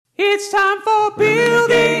It's time for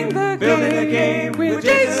building the game with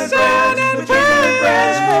Jason and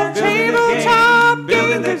friends from tabletop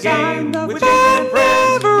game design. The fun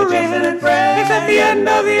never ends. At the end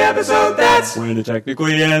of the episode, that's when it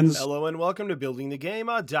technically ends. Hello and welcome to Building the Game,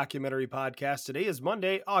 a documentary podcast. Today is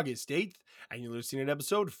Monday, August 8th, and you're listening to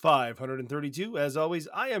episode 532. As always,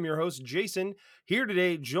 I am your host, Jason, here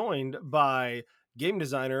today joined by game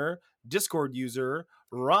designer, Discord user,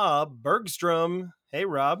 Rob Bergstrom. Hey,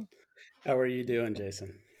 Rob. How are you doing,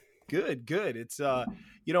 Jason? Good. It's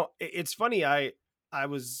it's funny. I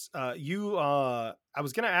was going to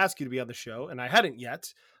ask you to be on the show, and I hadn't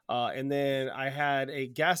yet. And then I had a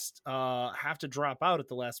guest have to drop out at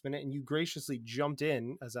the last minute, and you graciously jumped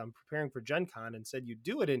in as I'm preparing for Gen Con and said you'd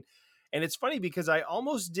do it. And it's funny because I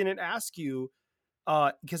almost didn't ask you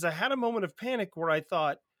because I had a moment of panic where I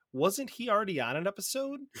thought, wasn't he already on an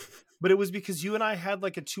episode? But it was because you and I had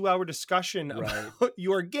like a 2-hour discussion about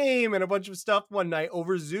your game and a bunch of stuff one night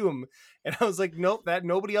over Zoom. And I was like, nope, that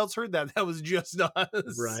nobody else heard that. That was just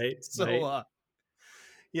us. Right. So, right.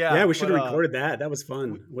 Yeah, we should have recorded that. That was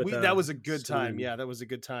fun. That was a good time. Yeah, that was a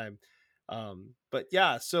good time. But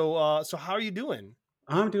yeah, so how are you doing?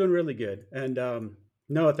 I'm doing really good. And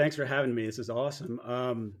Noah, thanks for having me. This is awesome.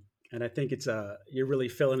 And I think it's you're really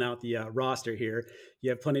filling out the roster here. You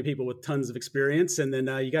have plenty of people with tons of experience, and then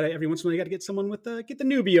you got every once in a while you got to get someone with get the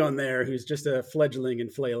newbie on there who's just a fledgling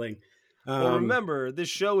and flailing. Well, remember, this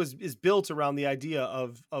show is built around the idea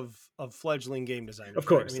of fledgling game designers. Of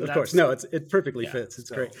course, right? Of course. No, it perfectly fits. It's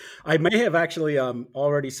great. I may have actually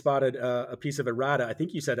already spotted a piece of errata. I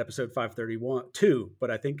think you said episode 531, but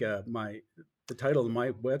I think the title of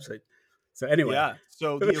my website. So anyway. Yeah.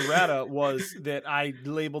 So the errata was that I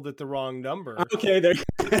labeled it the wrong number. Okay. There.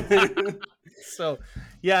 So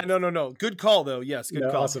yeah, no. Good call though. Yes. Good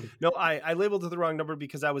call. Awesome. No, I labeled it the wrong number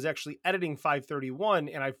because I was actually editing 531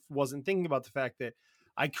 and I wasn't thinking about the fact that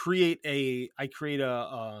I create a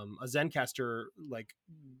Zencaster like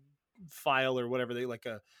file or whatever they like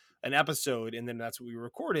an episode. And then that's what we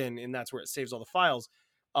record in. And that's where it saves all the files.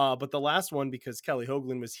 But the last one, because Kelly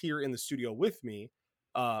Hoagland was here in the studio with me,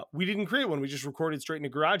 we didn't create one. We just recorded straight in a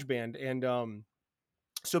GarageBand. And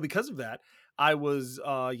so because of that, I was,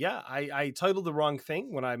 I titled the wrong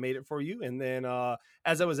thing when I made it for you. And then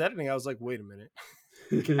as I was editing, I was like, wait a minute.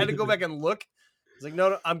 I had to go back and look. I was like,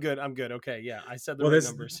 no, I'm good. Okay. Yeah. I said the right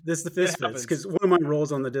numbers. This fits because one of my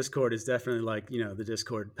roles on the Discord is definitely like, the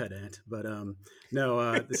Discord pedant, but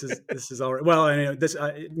this is all right. Well, I know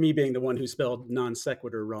me being the one who spelled non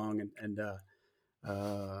sequitur wrong and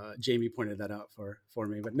Jamie pointed that out for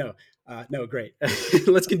me, but no, great.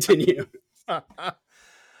 Let's continue.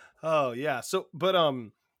 Oh yeah. So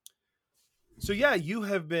yeah,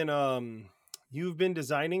 you've been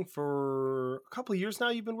designing for a couple of years now.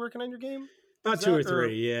 You've been working on your game? About 2 or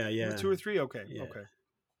 3. Yeah. 2 or 3. Okay. Yeah. Okay.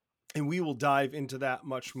 And we will dive into that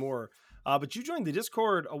much more. But you joined the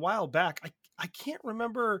Discord a while back. I can't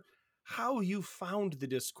remember how you found the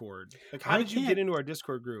Discord. Like, how did you get into our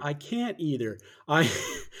Discord group? I can't either. I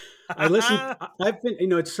listen. I've been,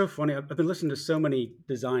 it's so funny. I've been listening to so many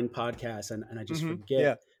design podcasts and I just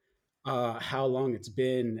forget how long it's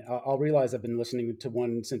been. I'll realize I've been listening to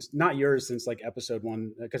one since, not yours, since like episode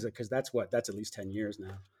 1, because that's at least 10 years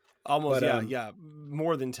now. Almost. But,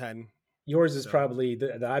 more than 10. Yours is probably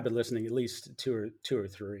that I've been listening at least two or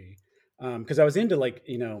 3. Cause I was into like,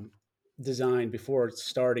 design before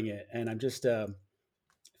starting it, and I'm just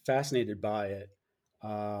fascinated by it.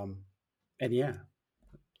 And yeah,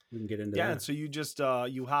 we can get into that. Yeah, and so you just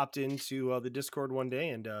you hopped into the Discord one day,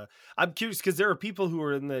 and I'm curious because there are people who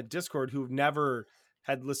are in the Discord who've never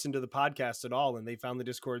had listened to the podcast at all, and they found the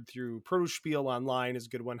Discord through Produce Spiel Online is a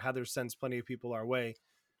good one. Heather sends plenty of people our way,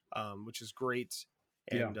 which is great.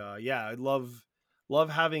 And I love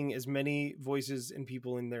having as many voices and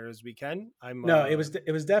people in there as we can.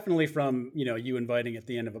 It was definitely from, you inviting at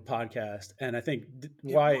the end of a podcast. And I think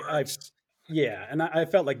and I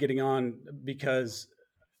felt like getting on because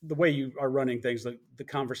the way you are running things, like the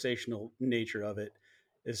conversational nature of it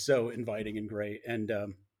is so inviting and great. And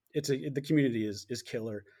the community is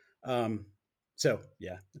killer. So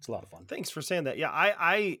yeah, it's a lot of fun. Thanks for saying that. Yeah.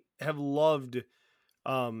 I have loved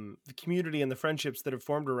the community and the friendships that have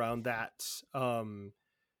formed around that,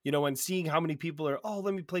 and seeing how many people are,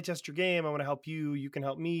 let me play test your game. I want to help you. You can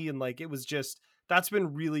help me. And like, it was just, that's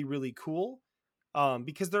been really, really cool.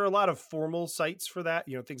 Because there are a lot of formal sites for that,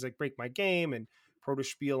 things like Break My Game and Produce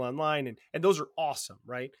Spiel Online. And those are awesome.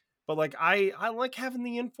 Right. But like, I like having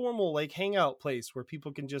the informal, like hangout place where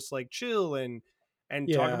people can just like chill and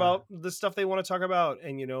talk about the stuff they want to talk about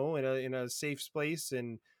and, in a safe space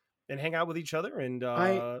and hang out with each other and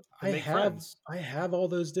I make friends. I have all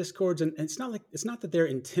those discords, and it's not that they're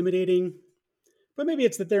intimidating, but maybe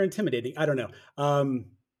it's that they're intimidating. I don't know.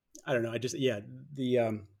 I don't know. I just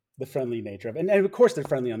the the friendly nature of it. And of course they're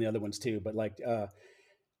friendly on the other ones too. But like uh,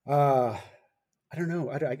 I don't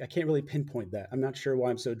know. I can't really pinpoint that. I'm not sure why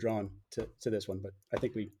I'm so drawn to this one, but I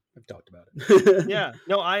think we have talked about it. Yeah,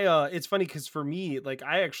 no, it's funny because for me, like,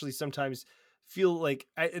 I actually sometimes feel like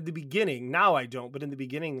at the beginning, now I don't, but in the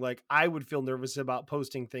beginning, like, I would feel nervous about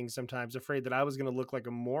posting things sometimes, afraid that I was going to look like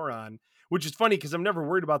a moron, which is funny because I'm never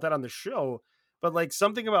worried about that on the show. But like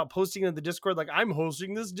something about posting in the Discord, like, I'm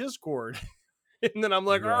hosting this Discord, and then I'm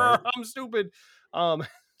like, Right. I'm stupid.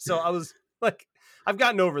 So I was like, I've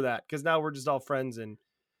gotten over that because now we're just all friends and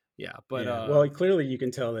yeah, but Yeah. Well, clearly you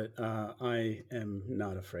can tell that I am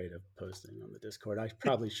not afraid of posting on the Discord. I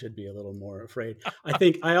probably should be a little more afraid.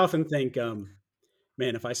 I often think,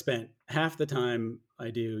 man, if I spent half the time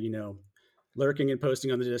I do, lurking and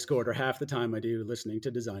posting on the Discord, or half the time I do listening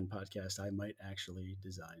to design podcasts, I might actually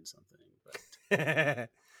design something. But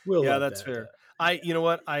we'll yeah, let that's that. fair. Yeah. You know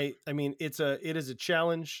what? I mean, it is a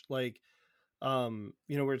challenge. Like,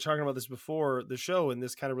 we were talking about this before the show, and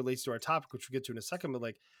this kind of relates to our topic, which we'll get to in a second. But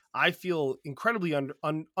like, I feel incredibly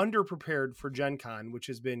underprepared for Gen Con, which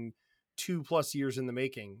has been 2+ years in the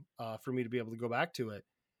making, for me to be able to go back to it.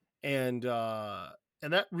 And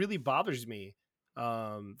that really bothers me,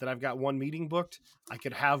 that I've got one meeting booked. I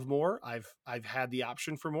could have more. I've had the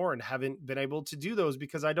option for more and haven't been able to do those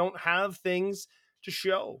because I don't have things to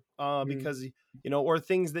show, Mm. because or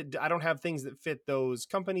things that I don't have things that fit those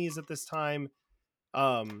companies at this time.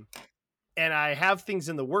 um and I have things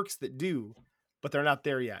in the works that do, but they're not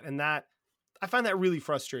there yet, and that I find that really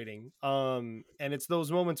frustrating. And it's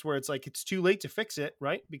those moments where it's like it's too late to fix it,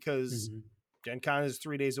 right? Because Hmm. Gen Con is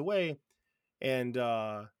 3 days away. And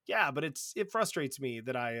yeah, but it frustrates me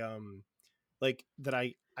that I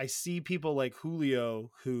see people like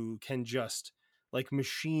Julio who can just like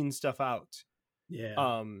machine stuff out.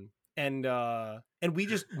 Yeah. And we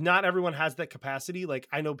just, not everyone has that capacity. Like,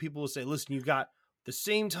 I know people will say, listen, you've got the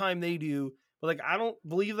same time they do, but like, I don't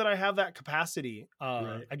believe that I have that capacity.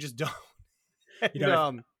 Right. I just don't. You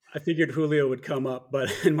And know, I figured Julio would come up, but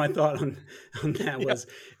and my thought on that yeah, was,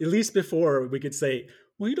 at least before we could say,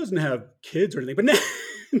 well, he doesn't have kids or anything, but now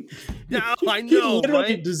yeah, I he's know,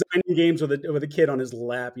 literally right? designing games with a kid on his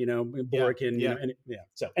lap, Yeah, Borkin, yeah, and yeah.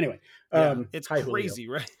 So anyway, yeah. It's hi Julio. crazy,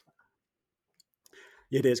 right?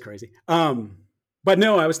 It is crazy. But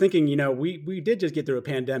no, I was thinking, we did just get through a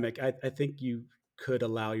pandemic. I think you could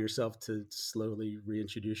allow yourself to slowly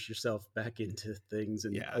reintroduce yourself back into things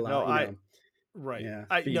and Yeah, allow, no, right. yeah,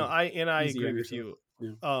 I no, be I easier agree on with yourself.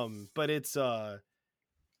 you. Yeah. But it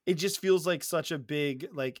just feels like such a big,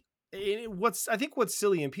 like, I think what's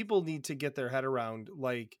silly and people need to get their head around,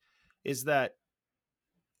 like, is that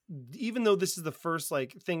even though this is the first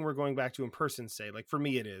like thing we're going back to in person, say, like for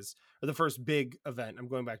me it is, or the first big event I'm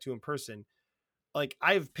going back to in person, like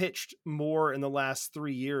I've pitched more in the last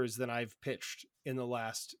 3 years than I've pitched in the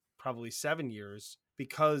last probably 7 years,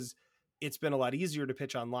 because it's been a lot easier to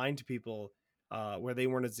pitch online to people, where they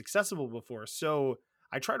weren't as accessible before. So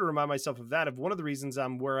I try to remind myself of that. Of one of the reasons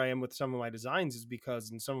I'm where I am with some of my designs is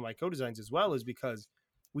because, and some of my co-designs as well, is because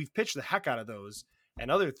we've pitched the heck out of those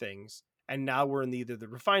and other things. And now we're in either the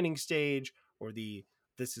refining stage or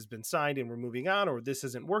this has been signed and we're moving on, or this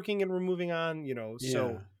isn't working and we're moving on, Yeah.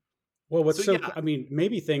 so, Well, so yeah. I mean,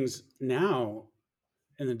 maybe things now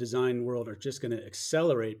in the design world are just going to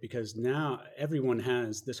accelerate because now everyone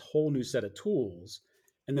has this whole new set of tools,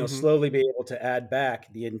 and they'll Hmm. slowly be able to add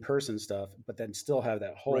back the in-person stuff, but then still have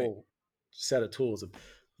that Right. whole set of tools of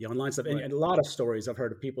the online stuff. Right. And a lot of stories I've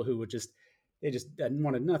heard of people who they just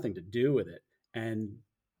wanted nothing to do with it and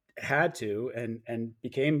had to, and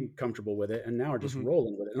became comfortable with it, and now are just Hmm.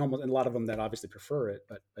 rolling with it. And a lot of them that obviously prefer it,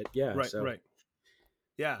 but yeah, Right. so Right.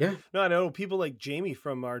 Yeah. yeah. No, I know people like Jamie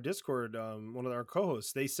from our Discord, one of our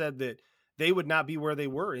co-hosts, they said that they would not be where they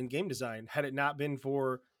were in game design had it not been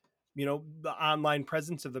for, the online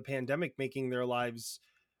presence of the pandemic, making their lives,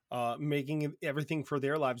 making everything for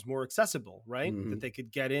their lives more accessible, right? That Hmm. they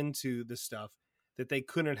could get into the stuff that they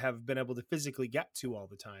couldn't have been able to physically get to all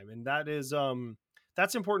the time. And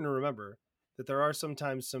that's important to remember, that there are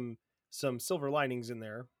sometimes some silver linings in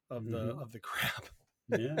there of the Hmm. crap.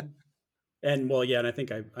 Yeah. And well, yeah, and I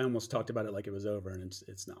think I almost talked about it like it was over, and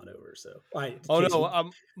it's not over. So, Oh no,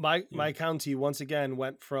 Casey, yeah, my county once again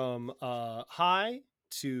went from high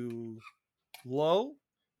to low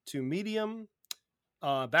to medium,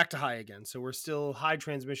 back to high again. So we're still high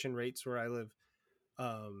transmission rates where I live.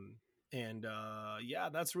 Um And yeah,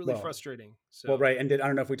 that's really Well, frustrating. well, So right. And I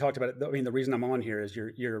don't know if we talked about it. I mean, the reason I'm on here is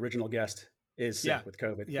your original guest is yeah, sick with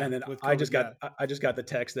COVID, yeah, and then with I COVID, just got yeah. I just got the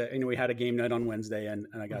text that we had a game night on Wednesday, and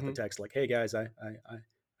I got the Hmm. text like, hey guys, I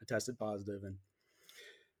tested positive, and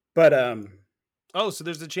but Oh, so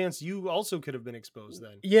there's a chance you also could have been exposed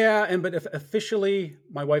then. yeah, and but if officially,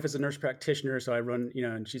 my wife is a nurse practitioner, so I run,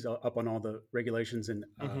 and she's up on all the regulations, and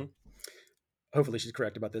Hmm. hopefully she's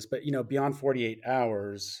correct about this. But beyond 48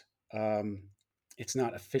 hours, um, it's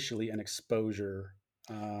not officially an exposure.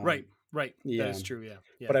 Right, Um, right. That yeah, is true. Yeah,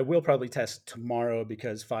 but yeah. I will probably test tomorrow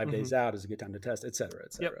because 5 days Hmm. out is a good time to test, et cetera,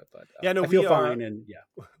 et Yep. cetera. But Yeah, no, I feel fine, and yeah,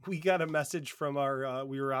 we got a message from our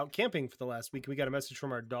we were out camping for the last week. We got a message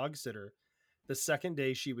from our dog sitter the second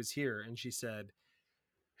day she was here, and she said,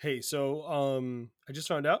 "Hey, so I just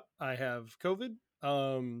found out I have COVID.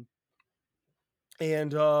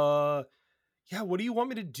 And yeah, what do you want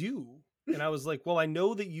me to do?" And I was like, "Well, I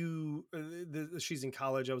know that you she's in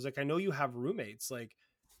college. I was like, "I know you have roommates. Like,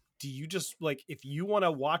 do you just like, if you want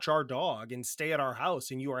to watch our dog and stay at our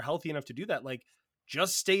house and you are healthy enough to do that, like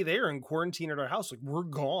just stay there and quarantine at our house. Like we're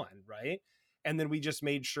gone, right?" And then we just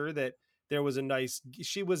made sure that there was a nice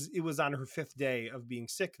it was on her 5th day of being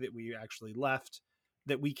sick that we actually left,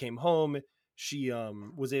 that we came home. She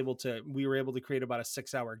we were able to create about a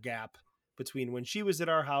 6-hour gap between when she was at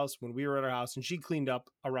our house, when we were at our house, and she cleaned up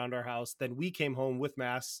around our house. Then we came home with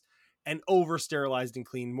masks and over sterilized and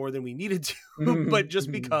cleaned more than we needed to, but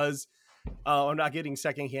just because I'm not getting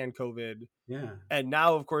secondhand COVID. yeah, And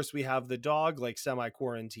now, of course, we have the dog like semi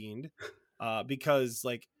quarantined because,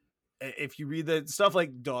 like, if you read the stuff,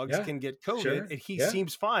 like dogs yeah, can get COVID sure, and he yeah,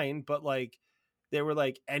 seems fine, but like, they were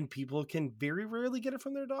like, and people can very rarely get it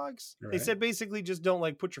from their dogs. all They right, said basically just don't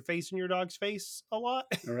like put your face in your dog's face a lot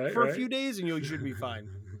all right, for a right. few days and you should be fine.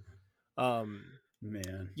 Um,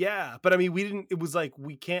 Man, yeah, but I mean, we didn't. It was like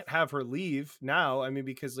we can't have her leave now. I mean,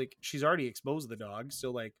 because like she's already exposed the dog,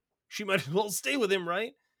 so like she might as well stay with him,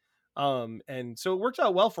 right? And so it worked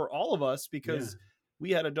out well for all of us yeah, because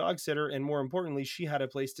we had a dog sitter, and more importantly, she had a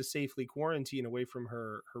place to safely quarantine away from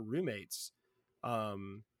her roommates,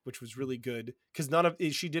 which was really good because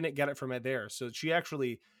she didn't get it from it there. So she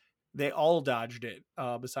actually they all dodged it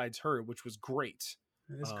besides her, which was great.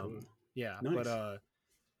 that is cool. Yeah, but Nice.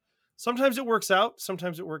 sometimes it works out,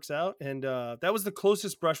 sometimes it works out, and that was the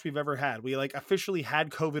closest brush we've ever had. We like officially had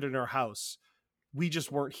COVID in our house, we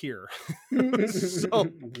just weren't here. So,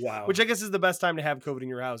 Wow. which I guess is the best time to have COVID in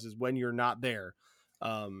your house is when you're not there.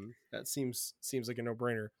 That seems like a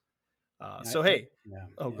no-brainer. Yeah, So hey, yeah,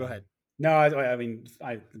 oh, go yeah. ahead. No, I mean,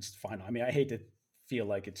 it's fine. I mean, I hate to feel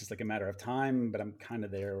like it's just like a matter of time, but I'm kind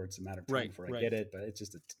of there, or it's a matter of time Right, before I right. get it. But it's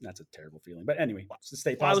just that's a terrible feeling. But anyway, so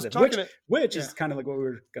stay Well, I was positive, talking to which yeah, is kind of like what we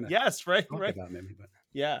were gonna yes, right, talk right, about, maybe. But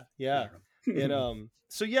yeah, I yeah. don't And know.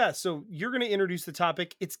 so yeah, so you're gonna introduce the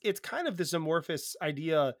topic. It's kind of this amorphous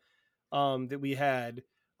idea that we had.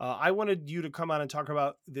 I wanted you to come on and talk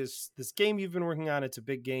about this game you've been working on. It's a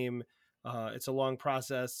big game. It's a long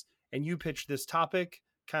process, and you pitched this topic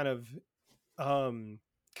um,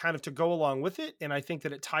 kind of to go along with it. And I think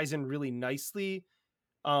that it ties in really nicely.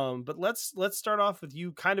 But let's start off with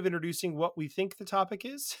you kind of introducing what we think the topic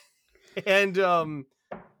is, and yeah,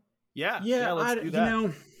 Yeah, yeah, let's I do you that.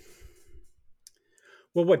 know.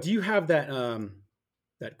 Well, what do you have that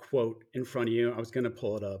quote in front of you? I was gonna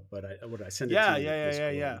pull it up, but I send it to Yeah, you in yeah, the yeah, yeah,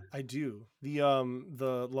 yeah. Discord. I do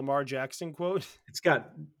the Lamar Jackson quote. It's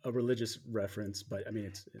got a religious reference, but I mean,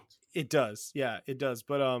 it's It does. Yeah, it does.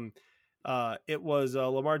 But it was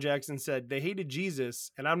Lamar Jackson said they hated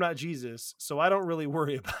Jesus and I'm not Jesus, so I don't really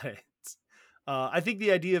worry about it. I think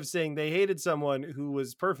the idea of saying they hated someone who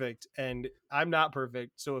was perfect and I'm not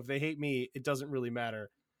perfect, so if they hate me, it doesn't really matter.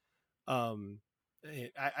 Um,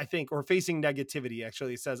 I think, or facing negativity.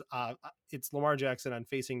 Actually, it says it's Lamar Jackson on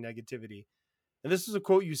facing negativity, and this is a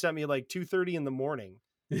quote you sent me like 2:30 in the morning.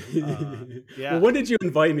 Well, Yeah, when did you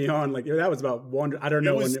invite me on? Like that was about one. I don't It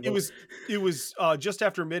know when was it it was. was it was just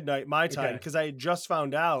after midnight my time Okay. because I had just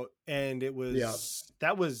found out, and Yeah.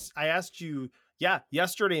 I asked you, yeah,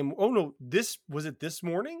 yesterday. Oh no, this was it this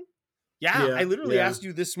morning. Yeah, I Yeah. literally Yeah. asked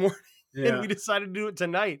you this morning, and Yeah. we decided to do it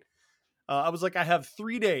tonight. I was like, I have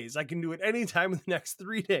 3 days. I can do it anytime in the next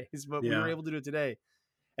 3 days, but we were Yeah. able to do it today.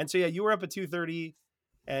 And so yeah, you were up at 2:30,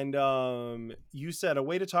 and you said a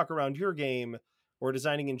way to talk around your game or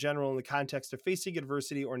designing in general in the context of facing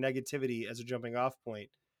adversity or negativity as a jumping off point.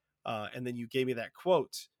 And then you gave me that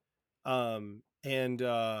quote. And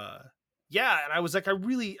yeah, and I was like, I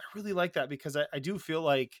really like that because I do feel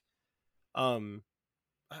like um,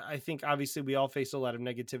 I think obviously we all face a lot of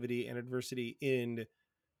negativity and adversity in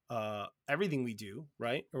everything we do,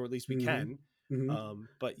 right? Or at least we Hmm. can. Mhm.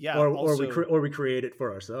 But yeah, Or also, or we create it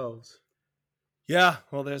for ourselves. yeah,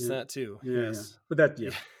 well, there's Yeah. that too. Yeah, yeah. Yes. But that Yeah.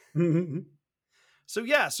 yeah. Mhm. So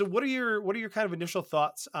yeah, so what are your kind of initial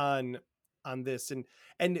thoughts on this? And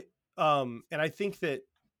I think that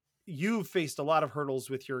you've faced a lot of hurdles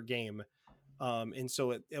with your game. And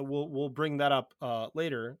so we'll bring that up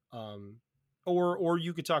later. Or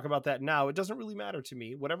you could talk about that now. It doesn't really matter to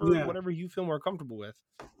me. Whatever Yeah. whatever you feel more comfortable with.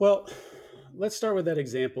 Well, let's start with that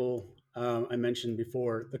example I mentioned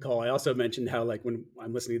before the call. I also mentioned how, like, when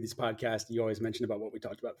I'm listening to these podcasts, you always mention about what we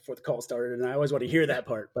talked about before the call started, and I always want to hear Yeah. that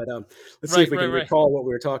part. But let's see if Right, we right, can right. recall what we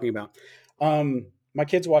were talking about. My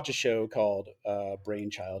kids watch a show called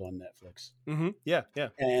Brainchild on Netflix, Yeah, yeah.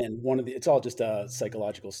 and it's all just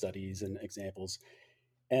psychological studies and examples.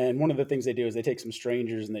 And one of the things they do is they take some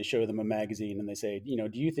strangers and they show them a magazine and they say, do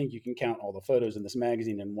you think you can count all the photos in this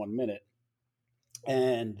magazine in 1 minute?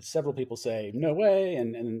 And several people say, no way.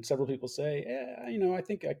 And several people say, yeah, I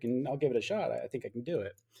think I can, I'll give it a shot. I think I can do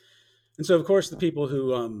it. And so, of course, the people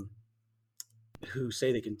who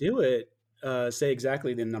say they can do it say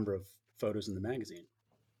exactly the number of photos in the magazine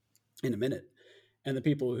in a minute. And the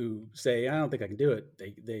people who say, I don't think I can do it,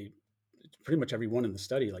 they pretty much everyone in the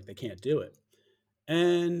study, like, they can't do it.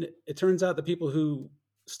 And it turns out the people who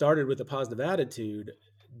started with a positive attitude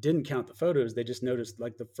didn't count the photos. They just noticed,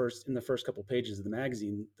 like, in the first couple pages of the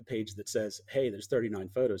magazine, the page that says, "Hey, there's 39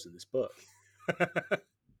 photos in this book."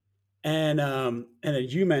 And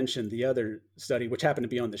as you mentioned, the other study, which happened to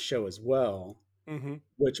be on the show as well, hmm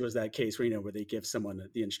which was that case where where they give someone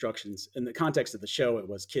the instructions. In the context of the show, it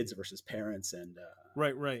was kids versus parents, and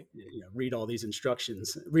Right, right. read all these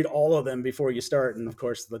instructions, read all of them before you start. And of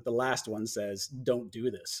course, the last one says, "Don't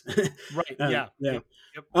do this." Right. Yeah. Yeah. Yep.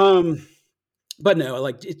 Yep. Um, but no,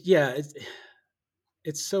 like, yeah,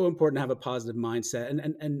 it's so important to have a positive mindset.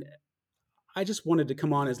 And I just wanted to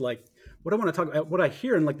come on as, like, what I want to talk about, what I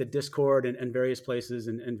hear in, like, the Discord and various places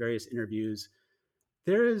and various interviews.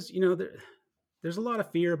 There is, there's a lot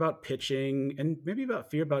of fear about pitching and maybe about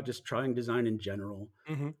fear about just trying design in general.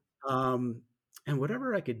 hmm Um, and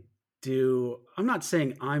whatever I could do, I'm not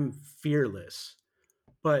saying I'm fearless,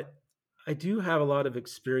 but I do have a lot of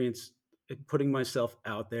experience at putting myself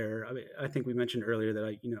out there. I mean, I think we mentioned earlier that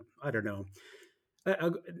I don't know.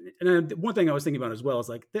 One thing I was thinking about as well is,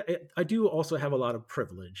 like, I do also have a lot of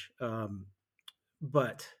privilege,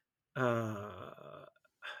 but uh,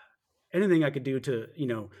 anything I could do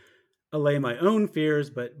to, allay my own fears,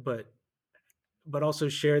 but also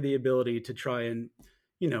share the ability to try and,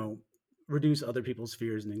 you know, reduce other people's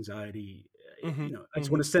fears and anxiety. hmm I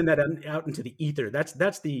just hmm want to send that out into the ether.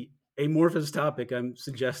 That's the amorphous topic I'm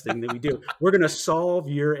suggesting that we do. We're going to solve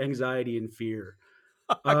your anxiety and fear.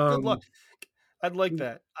 Good luck. Um, I'd like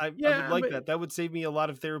that. I would yeah, like but that. That would save me a lot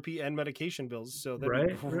of therapy and medication bills. So that'd be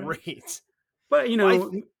right, right. great. But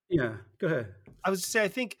Well, yeah. Go ahead. I was to say, I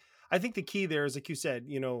think the key there is, like you said,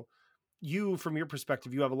 you, from your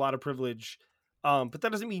perspective, you have a lot of privilege. But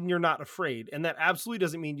that doesn't mean you're not afraid. And that absolutely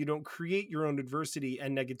doesn't mean you don't create your own adversity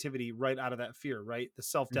and negativity right out of that fear, right? The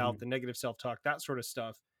self-doubt, Mhm, the negative self-talk, that sort of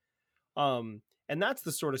stuff. And that's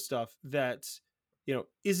the sort of stuff that,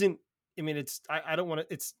 isn't, I mean, I don't want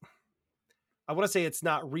to, I want to say it's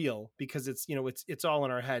not real because it's all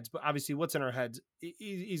in our heads, but obviously what's in our heads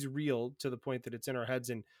is real to the point that it's in our heads.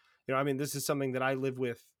 And, I mean, this is something that I live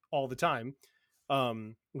with all the time,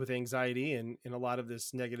 with anxiety and a lot of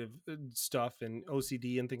this negative stuff and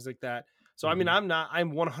OCD and things like that. So, I mean, mhm,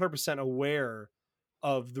 I'm 100% aware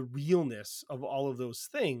of the realness of all of those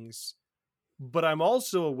things, but I'm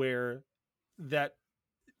also aware that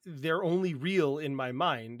they're only real in my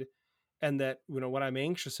mind, and that, when I'm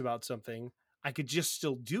anxious about something, I could just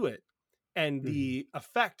still do it. And mhm, the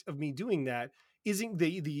effect of me doing that isn't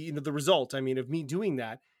the result, I mean, of me doing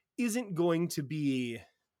that isn't going to be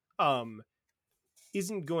um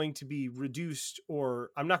isn't going to be reduced,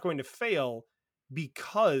 or I'm not going to fail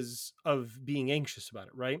because of being anxious about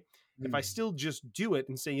it, right? If I mhm. still just do it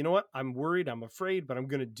and say, you know what, I'm worried, I'm afraid, but I'm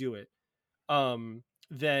going to do it,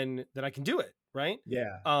 then I can do it, right?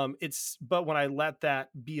 Yeah. It's but when I let that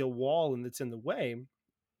be a wall and it's in the way,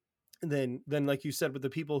 then like you said with the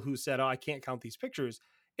people who said, "Oh, I can't count these pictures,"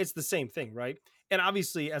 it's the same thing, right? And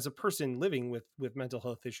obviously, as a person living with mental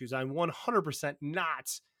health issues, I'm 100%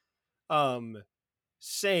 not um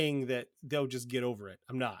saying that they'll just get over it.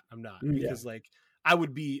 I'm not, Yeah. because, like, I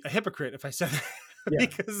would be a hypocrite if I said that, Yeah.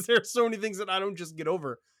 because there's so many things that I don't just get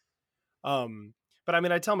over. um, but I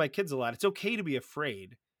mean, I tell my kids a lot, it's okay to be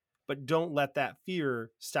afraid, but don't let that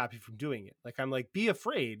fear stop you from doing it. Like, I'm like, be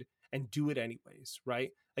afraid and do it anyways,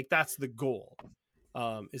 right? Like, that's the goal.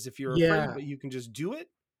 Is if you're afraid, Yeah. but you can just do it,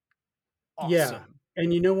 Yeah. awesome.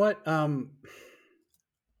 And you know what?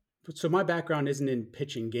 So my background isn't in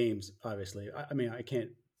pitching games, obviously. I mean, I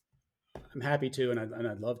can't. I'm happy to, and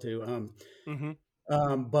I'd love to.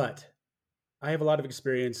 Mm-hmm. But I have a lot of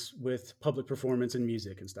experience with public performance and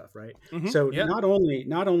music and stuff, right? Mm-hmm. So Yeah. not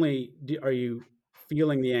only are you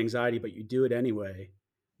feeling the anxiety, but you do it anyway.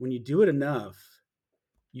 When you do it enough,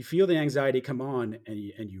 you feel the anxiety come on, and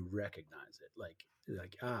you recognize it, like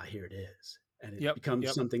here it is, and it Yep. becomes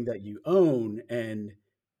Yep. something that you own, and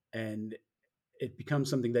it becomes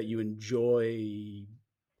something that you enjoy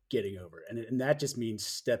getting over, and that just means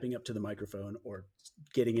stepping up to the microphone or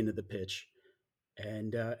getting into the pitch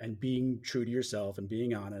and being true to yourself and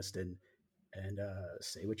being honest and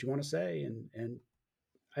say what you want to say and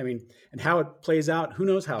I mean and how it plays out. Who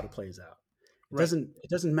knows how it plays out? It Right.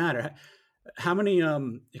 doesn't matter. How many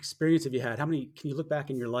experience have you had? How many can you look back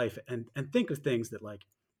in your life and think of things that like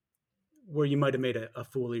where you might have made a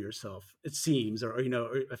fool of yourself? It seems, or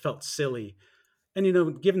or felt silly,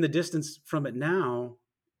 and given the distance from it now,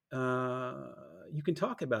 you can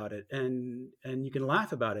talk about it and you can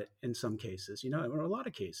laugh about it in some cases, or a lot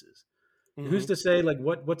of cases. Who's Mm-hmm. to say like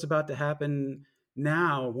what's about to happen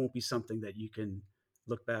now won't be something that you can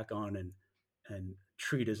look back on and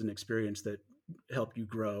treat as an experience that helped you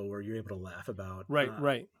grow or you're able to laugh about. Right.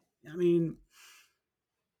 Right. I mean,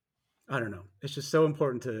 I don't know. It's just so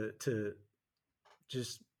important to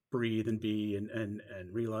just breathe and be and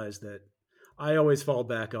realize that I always fall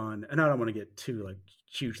back on, and I don't want to get too like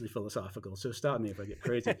hugely philosophical, so stop me if I get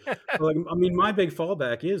crazy. But like, I mean, my big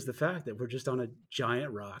fallback is the fact that we're just on a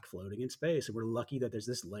giant rock floating in space, and we're lucky that there's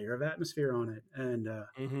this layer of atmosphere on it.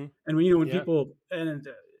 Mm-hmm. And when Yeah.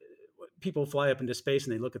 people fly up into space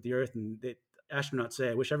and they look at the Earth and astronauts say,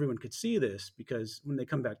 "I wish everyone could see this," because when they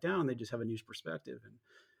come back down, they just have a new perspective.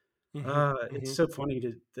 And Mm-hmm. it's Mm-hmm. so funny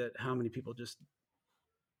that how many people just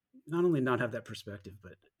not only not have that perspective,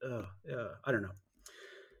 but I don't know.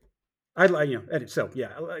 I like so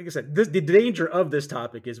yeah. Like I said, the danger of this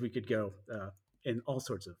topic is we could go in all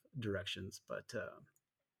sorts of directions, but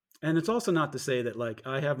and it's also not to say that like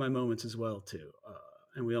I have my moments as well too,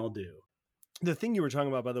 and we all do. The thing you were talking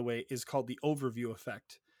about, by the way, is called the overview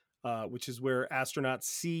effect, which is where astronauts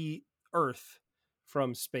see Earth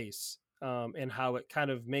from space, and how it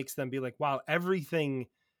kind of makes them be like, wow, everything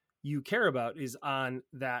you care about is on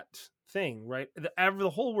that thing, right? The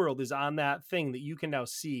whole world is on that thing that you can now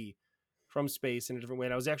see from space in a different way.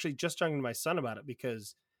 And I was actually just talking to my son about it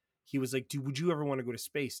because he was like, dude, would you ever want to go to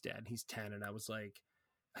space, Dad? He's 10. And I was like,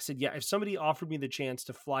 I said, yeah, if somebody offered me the chance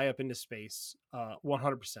to fly up into space,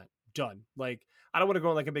 100% done. Like, I don't want to go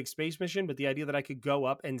on like a big space mission, but the idea that I could go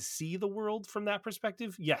up and see the world from that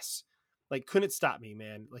perspective, yes. Like, couldn't stop me,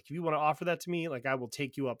 man. Like, if you want to offer that to me, like, I will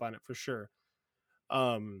take you up on it for sure.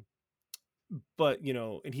 Um, but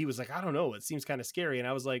and he was like, I don't know, it seems kind of scary. And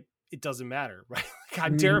I was like, it doesn't matter, right? Like,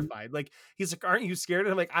 I'm Mhm. terrified. Like, he's like, aren't you scared?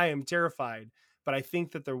 And I'm like, I am terrified. But I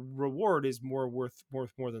think that the reward is worth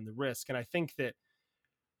more than the risk. And I think that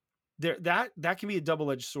that can be a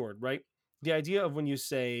double-edged sword, right? The idea of when you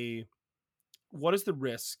say, what is the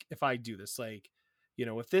risk if I do this? Like,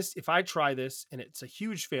 if I try this and it's a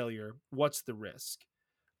huge failure, what's the risk?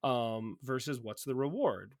 Versus what's the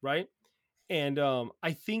reward, right? And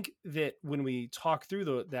I think that when we talk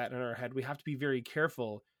through that in our head, we have to be very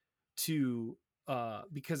careful to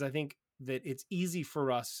because I think that it's easy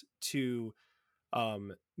for us to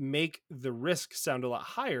make the risk sound a lot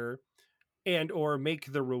higher and or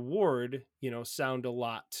make the reward sound a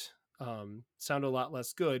lot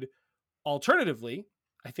less good. Alternatively,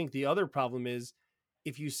 I think the other problem is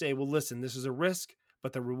if you say, well, listen, this is a risk,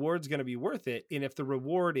 but the reward's going to be worth it. And if the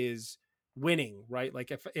reward is winning, right?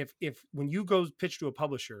 Like if when you go pitch to a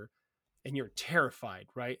publisher and you're terrified,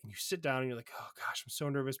 right? And you sit down and you're like, oh gosh, I'm so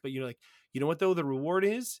nervous. But you're like, you know what though? The reward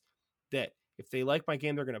is that if they like my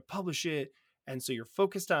game, they're going to publish it. And so you're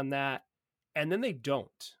focused on that. And then they don't,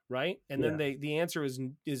 right? And then Yeah. the answer is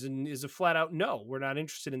a flat out no, we're not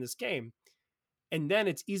interested in this game. And then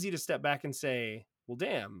it's easy to step back and say, well,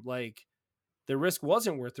 damn, like the risk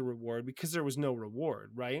wasn't worth the reward because there was no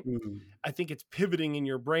reward, right? Mhm. I think it's pivoting in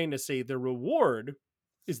your brain to say the reward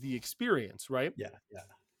is the experience, right? Yeah. Yeah.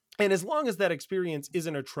 And as long as that experience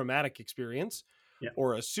isn't a traumatic experience Yeah.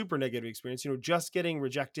 or a super negative experience, just getting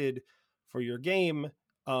rejected for your game,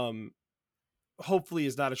 hopefully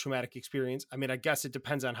is not a traumatic experience. I mean, I guess it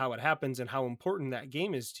depends on how it happens and how important that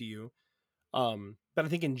game is to you. But I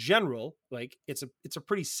think in general, like it's a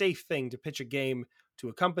pretty safe thing to pitch a game to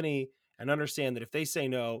a company and understand that if they say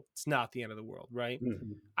no, it's not the end of the world, right?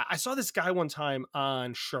 Mhm. I saw this guy one time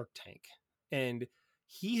on Shark Tank, and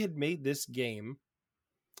he had made this game.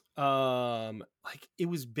 Like it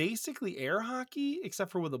was basically air hockey,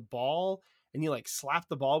 except for with a ball, and you like slap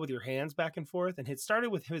the ball with your hands back and forth. And it started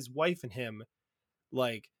with his wife and him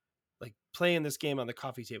like playing this game on the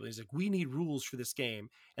coffee table. He's like, we need rules for this game.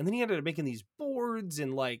 And then he ended up making these boards,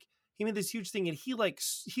 and like he made this huge thing. And he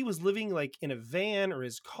was living like in a van or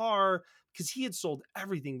his car because he had sold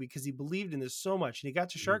everything because he believed in this so much. And he got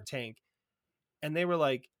to Shark Tank, and they were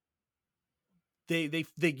like, they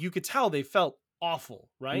you could tell they felt awful,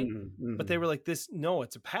 right? But they were like, no,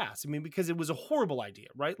 it's a pass. I mean, because it was a horrible idea,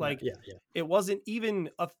 right? Like it wasn't even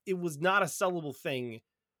it was not a sellable thing.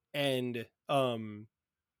 And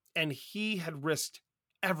he had risked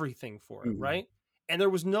everything for it, right? And there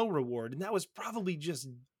was no reward, and that was probably just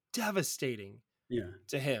devastating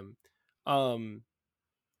to him.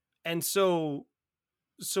 And so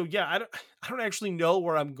yeah, I don't actually know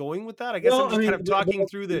where I'm going with that. I guess I'm just kind of talking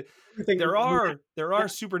through there are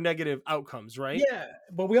super negative outcomes, right? Yeah,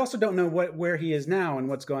 but we also don't know where he is now and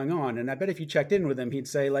what's going on. And I bet if you checked in with him, he'd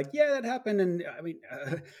say like, yeah, that happened. And I mean,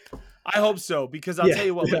 I hope so, because I'll tell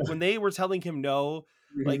you what, like when they were telling him no,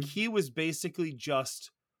 like he was basically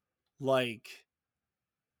just like,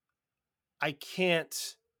 I can't,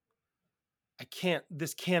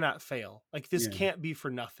 this cannot fail. Like this can't be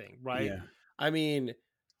for nothing. Right. Yeah. I mean,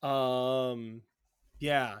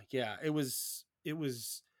 yeah. It was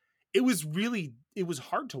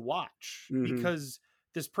hard to watch because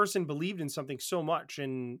this person believed in something so much,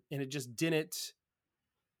 and it just didn't.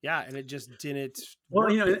 Yeah. And it just didn't.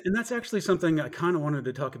 Well, work. and that's actually something I kind of wanted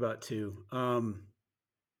to talk about too.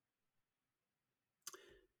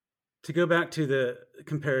 To go back to the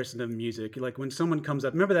comparison of music, like when someone comes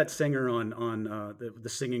up, remember that singer on the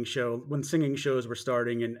singing show, when singing shows were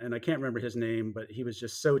starting, and I can't remember his name, but he was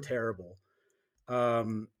just so terrible.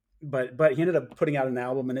 But he ended up putting out an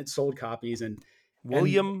album, and it sold copies. And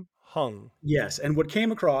William Hung. Yes, and what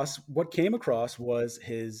came across was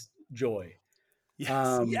his joy.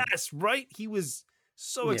 Yes, right. He was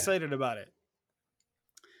so excited about it.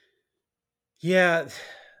 Yeah.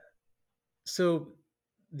 So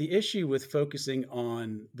the issue with focusing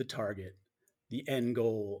on the target, the end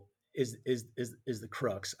goal, is the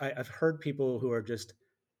crux. I've heard people who are just,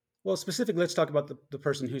 well, specifically, let's talk about the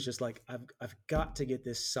person who's just like, I've got to get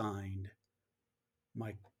this signed.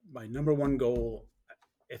 My number one goal,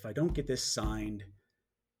 if I don't get this signed,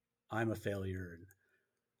 I'm a failure.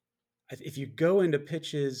 If you go into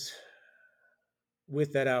pitches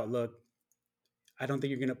with that outlook, I don't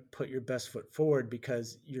think you're going to put your best foot forward,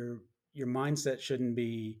 because your mindset shouldn't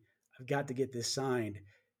be, I've got to get this signed.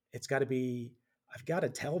 It's got to be, I've got to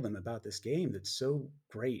tell them about this game that's so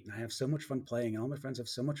great, and I have so much fun playing, and all my friends have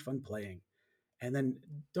so much fun playing. And then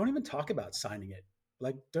don't even talk about signing it.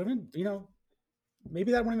 Like, don't even,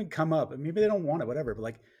 maybe that won't even come up, and maybe they don't want it, whatever.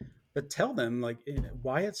 But tell them like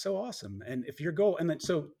why it's so awesome. And if your goal, and then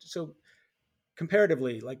so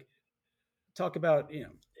comparatively, like, talk about,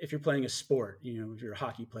 if you're playing a sport, if you're a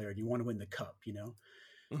hockey player and you want to win the cup,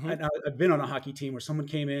 and I've been on a hockey team where someone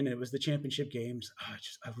came in and it was the championship games. Oh,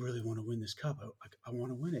 I really want to win this cup. I want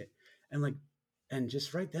to win it. And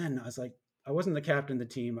just right then I was like, I wasn't the captain of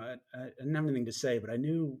the team. I didn't have anything to say, but I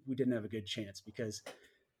knew we didn't have a good chance, because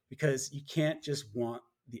you can't just want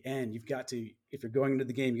the end. You've got to, if you're going into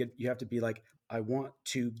the game, you have to be like, I want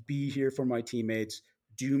to be here for my teammates,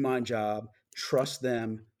 do my job, trust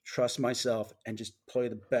them, trust myself, and just play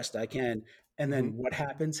the best I can. And then what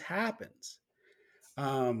happens.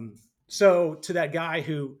 So to that guy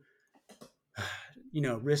who,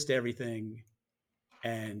 risked everything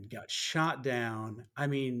and got shot down, I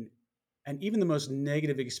mean, and even the most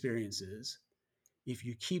negative experiences, if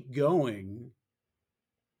you keep going,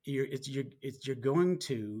 you're going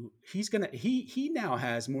to, he now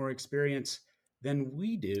has more experience than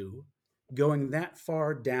we do going that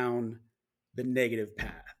far down the negative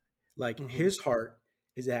path. Like his heart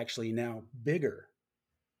is actually now bigger.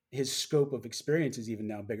 His scope of experience is even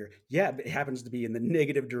now bigger. Yeah, it happens to be in the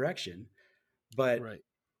negative direction, but right.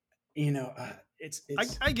 It's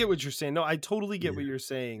I get what you're saying. No, I totally get what you're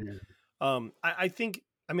saying. Yeah. I think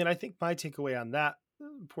my takeaway on that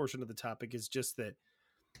portion of the topic is just that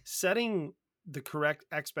setting the correct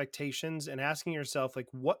expectations and asking yourself, like,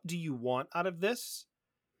 what do you want out of this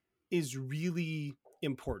is really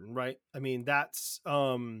important, right? I mean, that's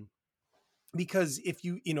because if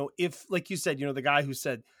if like you said, the guy who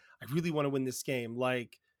said, I really want to win this game,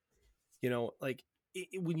 like,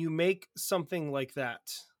 when you make something like that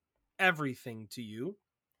everything to you,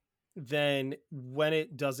 then when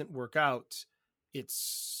it doesn't work out,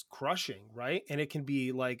 it's crushing, right? And it can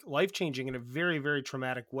be like life-changing in a very, very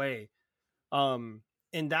traumatic way. And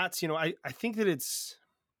that's, I think that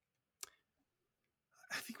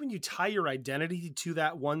I think when you tie your identity to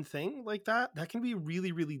that one thing like that, that can be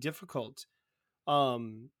really, really difficult.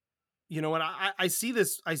 And I see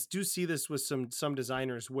this, I do see this with some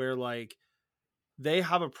designers where like they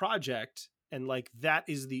have a project and like that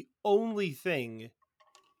is the only thing,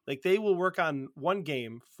 like they will work on one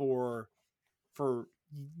game for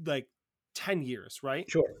like 10 years, right?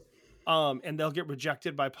 Sure. And they'll get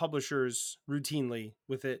rejected by publishers routinely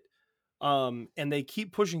with it. And they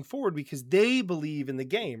keep pushing forward because they believe in the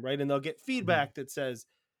game, right? And they'll get feedback that says,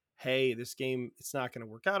 hey, this game, it's not going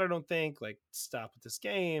to work out, I don't think, like stop with this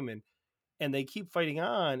game. And they keep fighting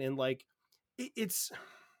on. And like it's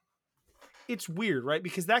weird, right?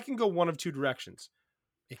 Because that can go one of two directions.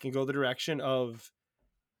 It can go the direction of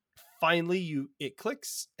finally it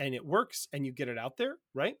clicks and it works and you get it out there,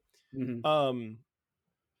 right? Mm-hmm.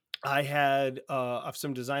 I had of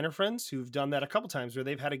some designer friends who've done that a couple times where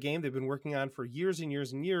they've had a game they've been working on for years and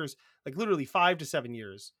years and years, like literally 5 to 7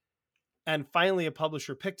 years. And finally a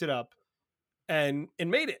publisher picked it up and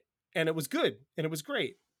made it. And it was good and it was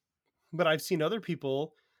great. But I've seen other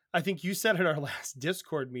people, I think you said in our last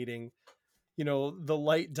Discord meeting, the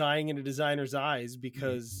light dying in a designer's eyes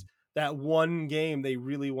because that one game they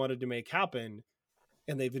really wanted to make happen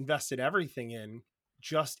and they've invested everything in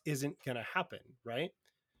just isn't going to happen. Right.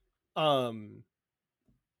 Yeah,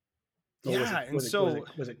 was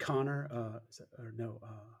it Connor? Or no?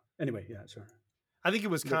 Anyway, yeah, sorry. I think it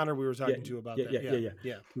was Connor we were talking to about that.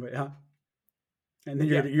 Yeah. And then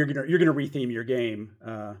you're gonna retheme your game,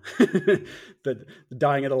 the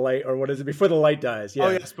dying of the light, or what is it, before the light dies? Yeah. Oh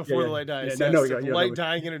yes, before the light dies. Yeah, yes. Light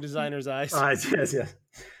dying in a designer's eyes. Yes.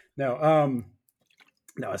 No,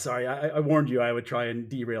 no, sorry. I warned you I would try and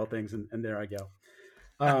derail things, and there I go.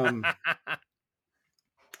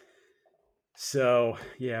 So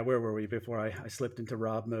yeah, where were we before I slipped into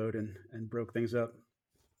Rob mode and broke things up?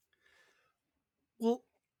 Well,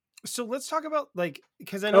 so let's talk about like,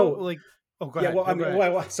 because I know go ahead. Yeah,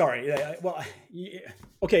 well, sorry.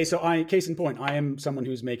 Okay. So case in point, I am someone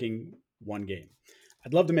who's making one game.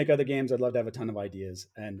 I'd love to make other games. I'd love to have a ton of ideas,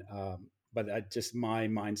 but my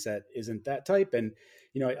mindset isn't that type. And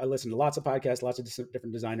I listen to lots of podcasts, lots of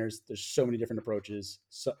different designers. There's so many different approaches.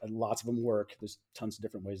 And lots of them work. There's tons of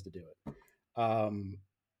different ways to do it.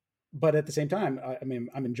 But at the same time, I mean,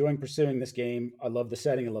 I'm enjoying pursuing this game. I love the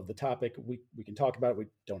setting. I love the topic. We can talk about it. We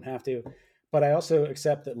don't have to, but I also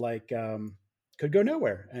accept that could go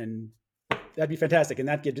nowhere, and that'd be fantastic. And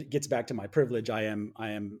that gets back to my privilege. I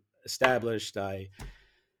am established. I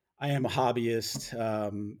am a hobbyist.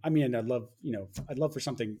 I mean, I'd love for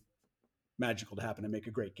something magical to happen and make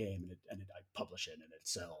a great game, and I publish it and it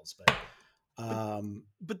sells.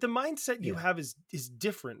 But the mindset you have is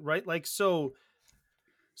different, right? Like, so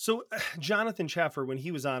Jonathan Schaffer, when he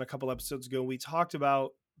was on a couple episodes ago, we talked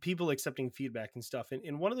about people accepting feedback and stuff.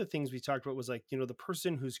 And one of the things we talked about was like, the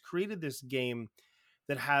person who's created this game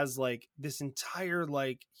that has like this entire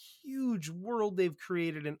like huge world they've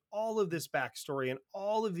created and all of this backstory and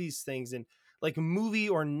all of these things and like movie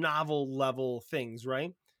or novel level things,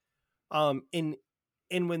 right? And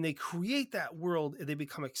when they create that world, they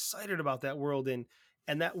become excited about that world and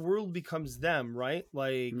that world becomes them, right?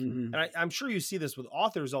 Like, and I'm sure you see this with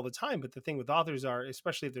authors all the time, but the thing with authors are,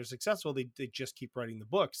 especially if they're successful, they just keep writing the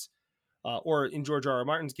books. Or in George R.R.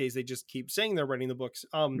 Martin's case, they just keep saying they're writing the books.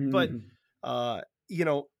 But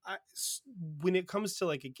when it comes to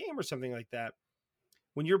like a game or something like that,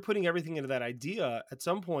 when you're putting everything into that idea, at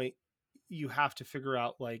some point you have to figure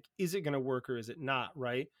out like, is it going to work or is it not?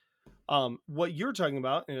 Right. What you're talking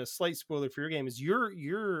about, and a slight spoiler for your game, is your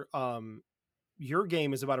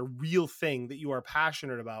game is about a real thing that you are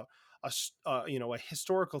passionate about, a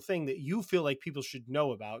historical thing that you feel like people should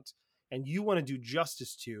know about, and you want to do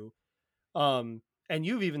justice to. And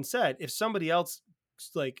you've even said if somebody else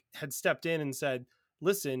like had stepped in and said,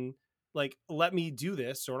 listen, like, let me do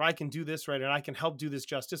this, or I can do this, right, and I can help do this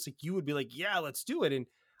justice, like you would be like, yeah, let's do it. And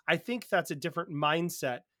I think that's a different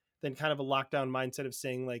mindset than kind of a lockdown mindset of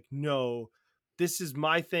saying like, no, this is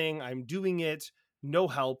my thing, I'm doing it, no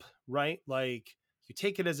help, right? Like you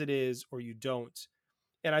take it as it is or you don't.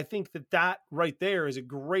 And I think that right there is a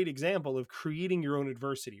great example of creating your own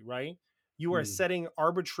adversity, right? You are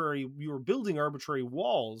you are building arbitrary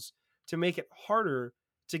walls to make it harder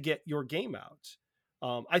to get your game out.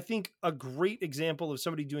 I think a great example of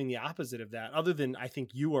somebody doing the opposite of that, other than I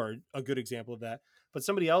think you are a good example of that, but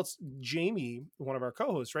somebody else, Jamie, one of our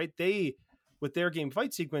co-hosts, right? They, with their game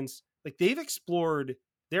fight sequence, like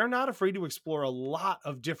they're not afraid to explore a lot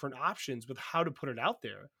of different options with how to put it out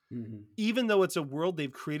there. Even though it's a world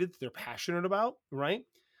they've created that they're passionate about, right?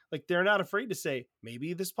 Like they're not afraid to say,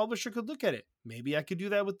 maybe this publisher could look at it. Maybe I could do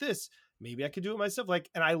that with this. Maybe I could do it myself. Like,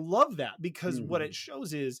 and I love that because what it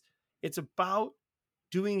shows is it's about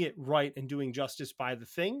doing it right and doing justice by the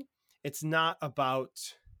thing. It's not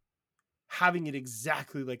about having it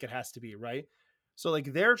exactly like it has to be, right? So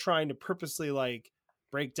like they're trying to purposely like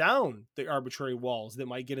break down the arbitrary walls that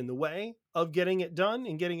might get in the way of getting it done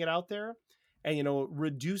and getting it out there. And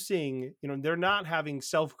reducing, they're not having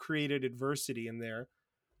self-created adversity in there.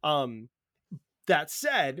 That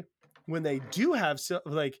said, when they do have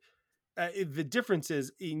the difference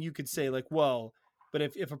is, and you could say like, well, but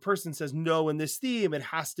if a person says no in this theme, it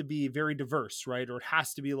has to be very diverse, right? Or it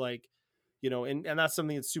has to be like, and that's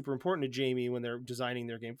something that's super important to Jamie when they're designing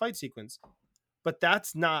their game fight sequence. But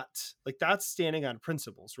that's not like, that's standing on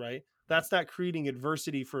principles, right? That's not creating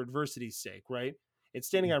adversity for adversity's sake, right? It's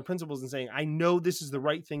standing on principles and saying, I know this is the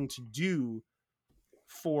right thing to do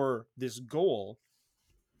for this goal.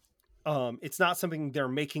 It's not something they're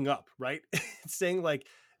making up, right? It's saying like,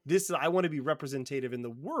 I want to be representative in the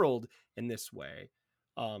world in this way.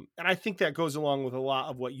 And I think that goes along with a lot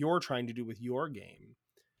of what you're trying to do with your game,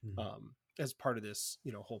 as part of this,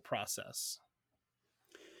 whole process.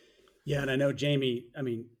 Yeah. And I know Jamie, I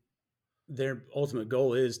mean, their ultimate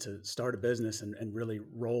goal is to start a business and really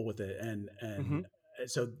roll with it. And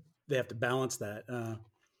so they have to balance that.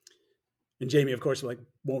 And Jamie, of course,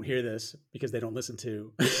 won't hear this because they don't listen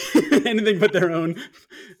to anything but their own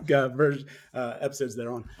episodes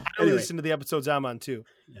they're on. I listen to the episodes I'm on too.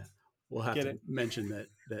 Yeah, we'll have to mention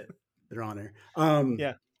that they're on there.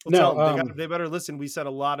 Yeah, tell them they better listen. We said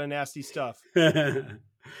a lot of nasty stuff.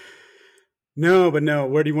 No,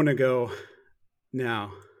 where do you want to go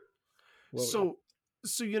now? So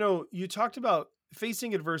you talked about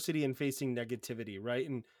facing adversity and facing negativity, right?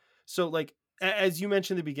 And so like, as you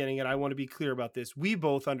mentioned in the beginning, and I want to be clear about this, we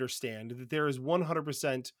both understand that there is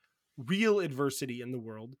 100% real adversity in the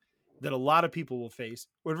world that a lot of people will face,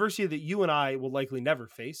 or adversity that you and I will likely never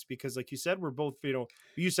face, because like you said, we're both,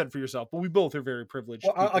 you said for yourself, but we both are very privileged.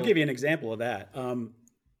 Well, I'll give you an example of that.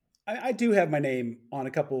 I do have my name on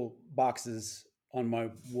a couple boxes on my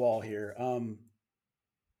wall here.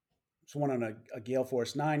 So one on a Gale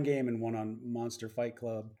Force 9 game and one on Monster Fight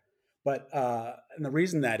Club. But and the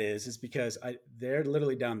reason that is because they're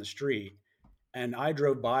literally down the street, and I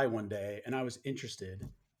drove by one day and I was interested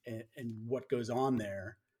in what goes on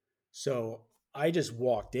there. So I just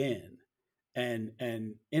walked in and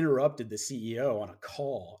interrupted the CEO on a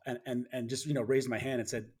call and just raised my hand and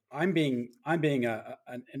said, I'm being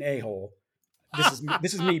an a-hole.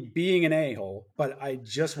 This is me being an a-hole, but I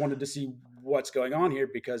just wanted to see what's going on here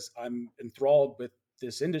because I'm enthralled with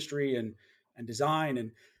this industry and design.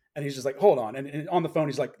 And he's just like, hold on. And on the phone,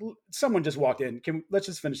 he's like, someone just walked in. Let's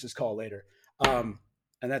just finish this call later. And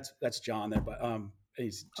that's John there, but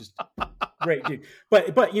he's just great dude.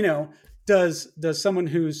 But does someone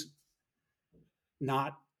who's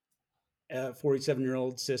not a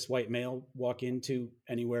 47-year-old cis white male walk into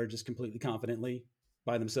anywhere just completely confidently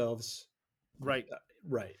by themselves? Right.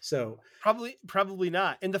 Right. So probably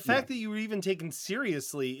not. And the fact that you were even taken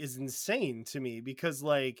seriously is insane to me, because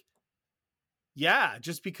like, yeah,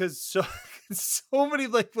 just because so many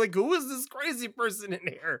like who is this crazy person in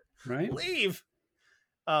here? Right. Leave.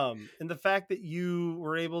 And the fact that you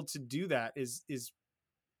were able to do that is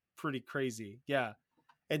pretty crazy. Yeah.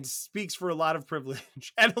 And speaks for a lot of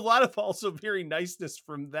privilege and a lot of also very niceness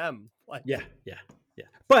from them. Like, yeah.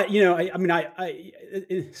 But I mean,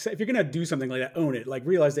 if you're gonna do something like that, own it. Like,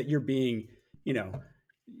 realize that you're being a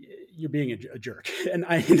jerk. And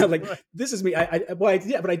right. This is me.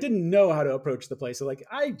 But I didn't know how to approach the place. So like,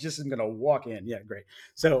 I just am gonna walk in. Yeah, great.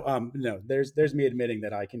 So no, there's me admitting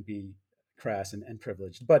that I can be crass and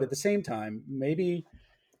privileged, but at the same time, maybe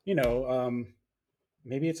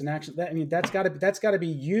maybe it's an action that, I mean, that's gotta be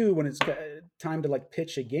you when it's time to like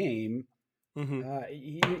pitch a game.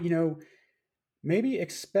 Maybe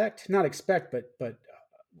not expect, but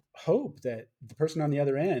hope that the person on the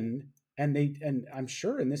other end, and I'm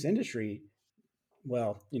sure in this industry,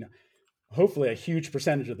 well, hopefully a huge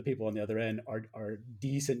percentage of the people on the other end are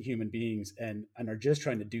decent human beings and are just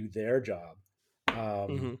trying to do their job.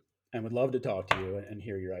 And would love to talk to you and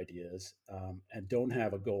hear your ideas, and don't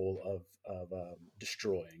have a goal of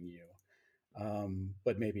destroying you,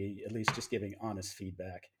 but maybe at least just giving honest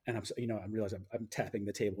feedback. And I realize I'm tapping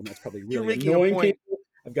the table, and that's probably really annoying people.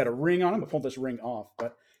 I've got a ring on. I'm gonna pull this ring off,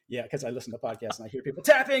 but yeah, because I listen to podcasts and I hear people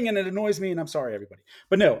tapping, and it annoys me. And I'm sorry, everybody,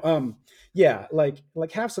 but no, yeah, like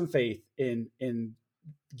have some faith in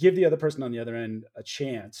give the other person on the other end a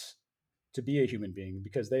chance to be a human being,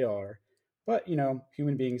 because they are. But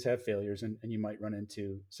human beings have failures, and you might run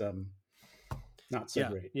into some not so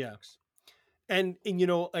great. Yeah. And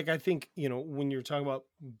like, I think, when you're talking about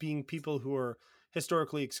being people who are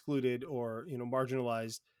historically excluded or,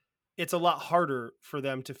 marginalized, it's a lot harder for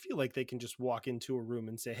them to feel like they can just walk into a room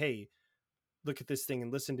and say, hey, look at this thing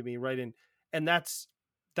and listen to me, right? And that's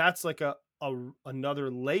like a another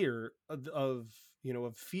layer of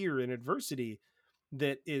of fear and adversity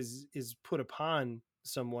that is put upon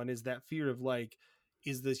someone, is that fear of like,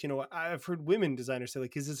 is this, I've heard women designers say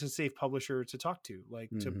like, is this a safe publisher to talk to, like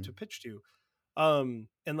to pitch to? And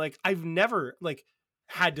like, I've never like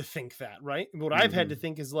had to think that, right? What I've had to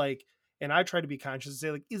think is like, and I try to be conscious and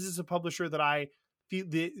say like, is this a publisher that I feel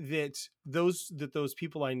that those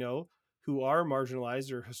people I know who are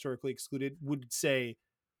marginalized or historically excluded would say,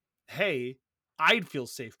 hey, I'd feel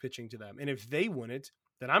safe pitching to them. And if they wouldn't,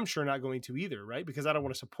 then I'm sure not going to either, right? Because I don't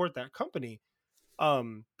want to support that company.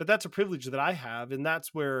 But that's a privilege that I have. And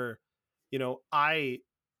that's where, I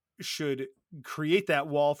should create that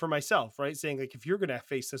wall for myself, right? Saying like, if you're going to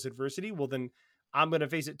face this adversity, well, then I'm going to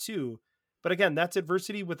face it too. But again, that's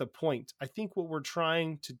adversity with a point. I think what we're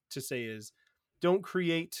trying to say is, don't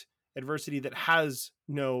create adversity that has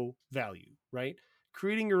no value, right?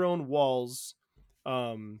 Creating your own walls,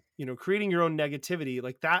 creating your own negativity,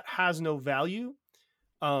 like that has no value,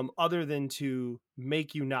 other than to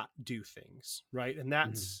make you not do things, right? And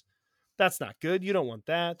that's not good. You don't want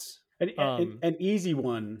that. An easy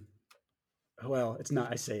one. Well, it's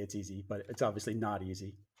not. I say it's easy, but it's obviously not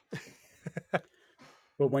easy.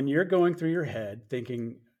 But when you're going through your head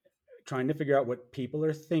thinking, trying to figure out what people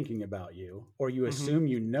are thinking about you, or you assume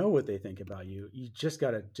you know what they think about you, you just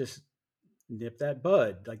got to just nip that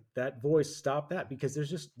bud, like that voice, stop that, because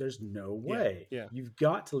there's no way. Yeah. You've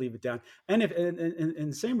got to leave it down. And if in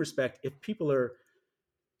the same respect, if people are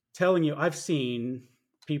telling you, I've seen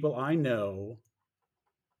people I know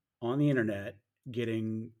on the internet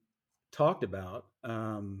getting talked about,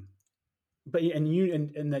 but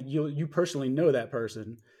and that you personally know that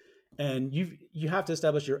person, and you have to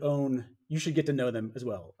establish your own. You should get to know them as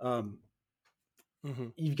well.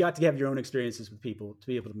 You've got to have your own experiences with people to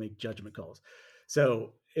be able to make judgment calls.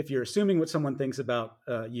 So if you're assuming what someone thinks about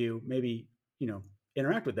you, maybe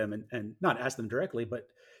interact with them and not ask them directly, but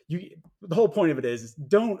the whole point of it is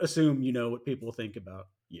don't assume you know what people think about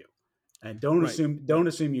you, and don't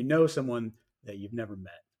assume you know someone that you've never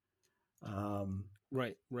met.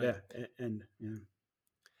 Right. Yeah, and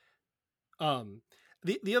yeah.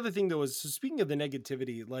 The other thing though is, so speaking of the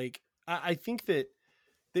negativity, like I think that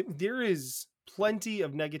there is plenty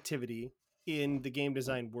of negativity in the game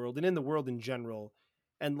design world and in the world in general.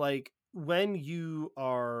 And like, when you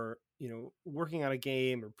are, working on a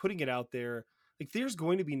game or putting it out there, like there's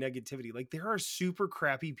going to be negativity. Like there are super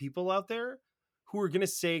crappy people out there who are going to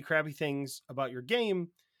say crappy things about your game,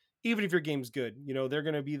 even if your game's good. They're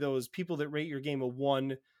going to be those people that rate your game a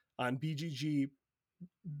 1 on BGG,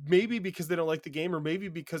 maybe because they don't like the game, or maybe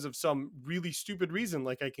because of some really stupid reason.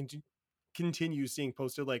 Like I can continue seeing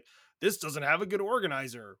posted like, this doesn't have a good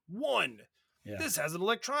organizer, 1. Yeah. This has an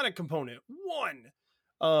electronic component,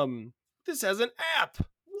 1. This has an app,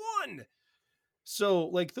 1. So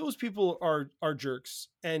like, those people are jerks,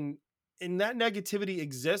 and that negativity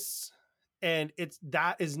exists, and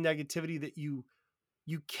that is negativity that you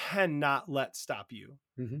cannot let stop you.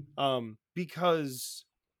 Because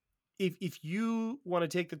if you want to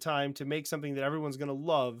take the time to make something that everyone's going to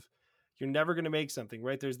love, you're never going to make something,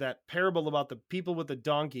 right? There's that parable about the people with the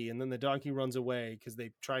donkey, and then the donkey runs away because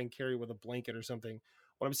they try and carry with a blanket or something.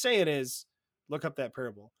 What I'm saying is, look up that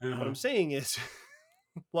parable. What I'm saying is,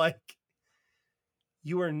 like,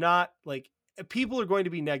 you are not like, people are going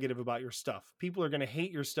to be negative about your stuff. People are going to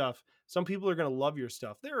hate your stuff. Some people are going to love your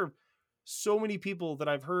stuff. There are so many people that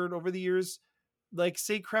I've heard over the years like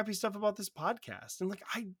say crappy stuff about this podcast, and like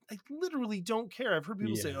I literally don't care. I've heard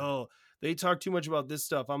people say, oh, they talk too much about this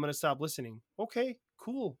stuff, I'm gonna stop listening. Okay,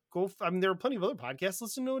 cool, go. I mean, there are plenty of other podcasts,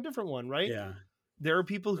 listen to a different one, right? Yeah, there are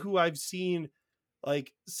people who I've seen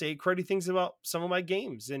like say cruddy things about some of my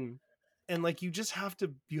games, and like, you have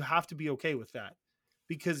to be okay with that,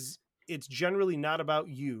 because it's generally not about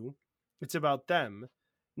you, it's about them.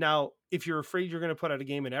 Now, if you're afraid you're going to put out a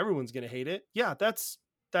game and everyone's going to hate it, yeah, that's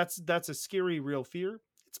a scary real fear.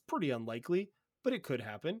 It's pretty unlikely, but it could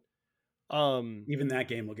happen. Even that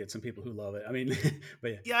game will get some people who love it. I mean,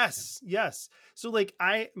 but yeah. Yes. So like,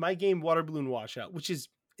 my game Water Balloon Washout, which is,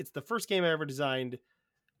 it's the first game I ever designed.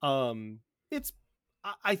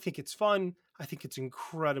 I think it's fun. I think it's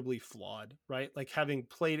incredibly flawed, right? Like, having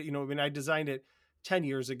played it, I mean, I designed it 10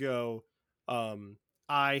 years ago.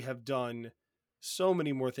 I have done so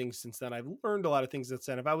many more things since then. I've learned a lot of things since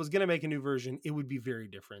then. If I was going to make a new version, it would be very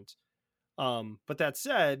different. But that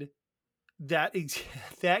said, that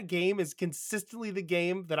game is consistently the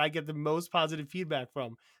game that I get the most positive feedback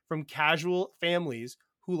from casual families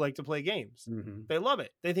who like to play games. Mm-hmm. They love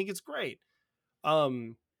it. They think it's great.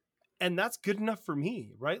 And that's good enough for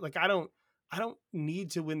me, right? Like I don't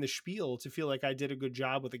need to win the spiel to feel like I did a good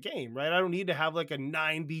job with a game, right? I don't need to have like a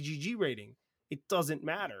 9 BGG rating. It doesn't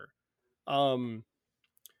matter. And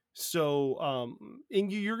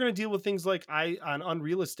you're going to deal with things like on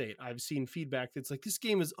real estate. I've seen feedback that's like, this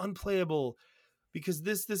game is unplayable because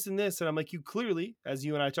this, and this. And I'm like, you clearly, as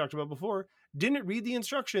you and I talked about before, didn't read the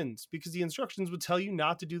instructions, because the instructions would tell you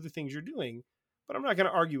not to do the things you're doing. But I'm not going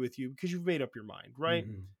to argue with you because you've made up your mind, right?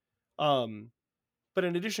 Mm-hmm. But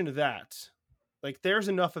in addition to that, like there's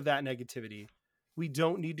enough of that negativity. We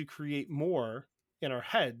don't need to create more in our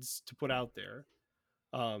heads to put out there.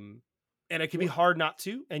 And it can be hard not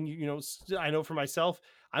to. And I know for myself,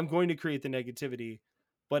 I'm going to create the negativity,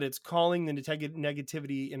 but it's calling the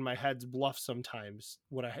negativity in my head's bluff sometimes.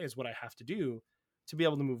 What I have to do to be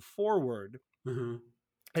able to move forward Mm-hmm.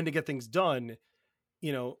 and to get things done.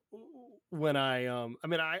 When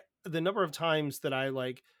the number of times that I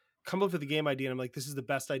like come up with a game idea and I'm like, this is the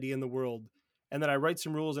best idea in the world. And then I write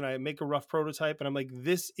some rules and I make a rough prototype and I'm like,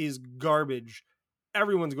 this is garbage.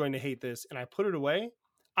 Everyone's going to hate this. And I put it away.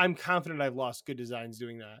 I'm confident I've lost good designs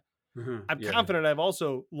doing that. Mm-hmm. I'm confident I've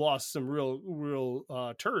also lost some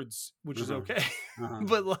real turds, which is okay.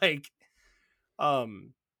 But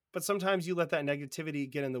but sometimes you let that negativity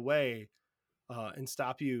get in the way and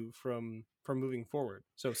stop you from moving forward.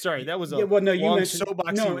 So sorry, that was a long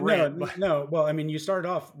soapboxy rant. No. Well, I mean, you started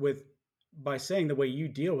off by saying the way you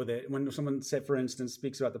deal with it. When someone said, for instance,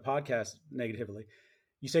 speaks about the podcast negatively,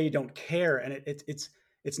 you say you don't care, and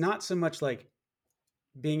it's not so much like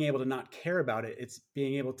being able to not care about it. It's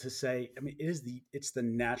being able to say, I mean, it's the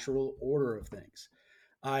natural order of things.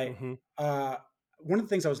 One of the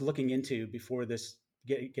things I was looking into before this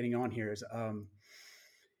getting on here is,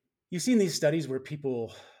 you've seen these studies where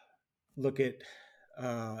people look at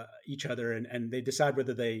each other and they decide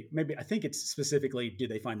whether I think it's specifically, do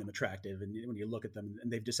they find them attractive? And when you look at them,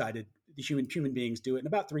 and they've decided, the human beings do it in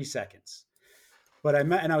about 3 seconds. But I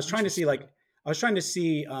was trying to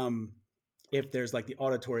see if there's like the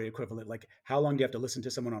auditory equivalent, like how long do you have to listen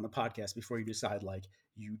to someone on a podcast before you decide like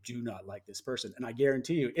you do not like this person? And I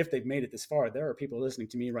guarantee you, if they've made it this far, there are people listening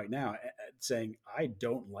to me right now saying, I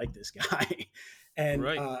don't like this guy. And,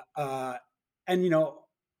 right.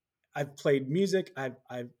 I've played music.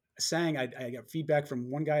 I've sang. I got feedback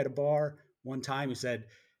from one guy at a bar one time who said,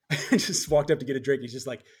 I just walked up to get a drink. He's just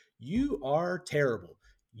like, you are terrible.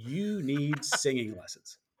 You need singing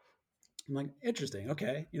lessons. I'm like, interesting.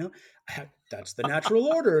 Okay. That's the natural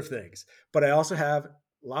order of things. But I also have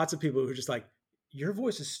lots of people who are just like, your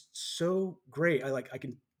voice is so great. I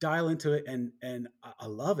can dial into it and I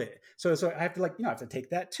love it. So I have to I have to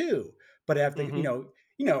take that too. But I have to,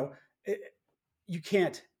 you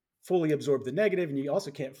can't fully absorb the negative, and you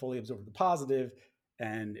also can't fully absorb the positive.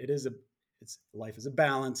 And life is a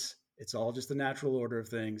balance. It's all just the natural order of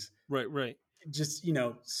things. Right. Just,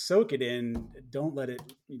 soak it in. Don't let it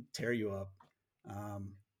tear you up.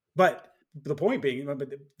 But the point being,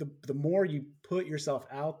 the more you put yourself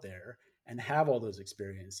out there and have all those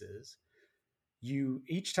experiences,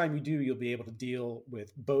 each time you do, you'll be able to deal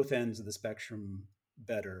with both ends of the spectrum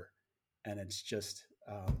better. And it's just,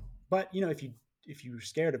 but if you're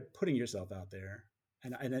scared of putting yourself out there,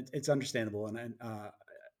 and it's understandable, and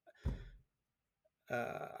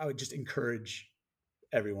I would just encourage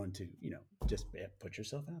everyone to just put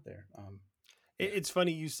yourself out there. It's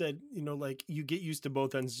funny you said like you get used to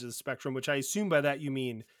both ends of the spectrum, which I assume by that you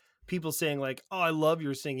mean people saying like, oh, I love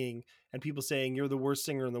your singing, and people saying you're the worst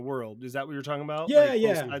singer in the world. Is that what you're talking about? Yeah,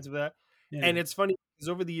 both sides of that. Yeah. And it's funny because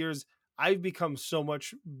over the years I've become so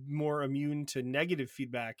much more immune to negative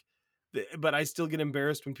feedback, but I still get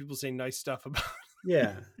embarrassed when people say nice stuff about it.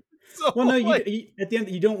 Yeah. So, well, no, at the end,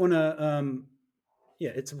 you don't want to,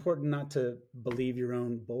 it's important not to believe your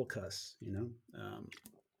own bull cuss,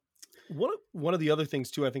 One of the other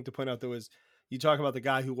things too, I think, to point out though, is you talk about the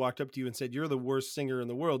guy who walked up to you and said, you're the worst singer in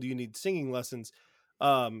the world. You need singing lessons.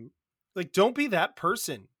 Don't be that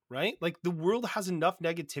person, right? Like the world has enough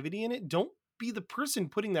negativity in it. Don't be the person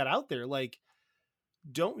putting that out there. Like,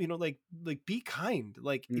 don't, be kind.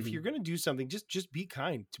 Like if you're going to do something, just be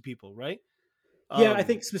kind to people. Right. Yeah. I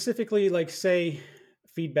think specifically say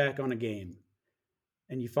feedback on a game,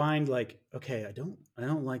 and you find okay, I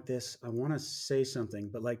don't like this. I want to say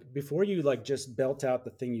something, but before you just belt out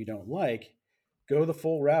the thing you don't like, go the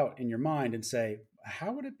full route in your mind and say,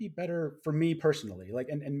 how would it be better for me personally?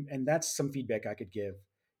 And that's some feedback I could give,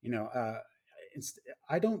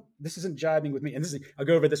 this isn't jiving with me. And I'll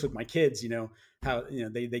go over this with my kids, how,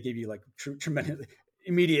 they give you tremendous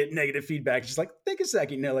immediate negative feedback. Just think a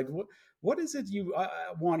second, what is it you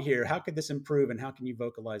want here? How could this improve, and how can you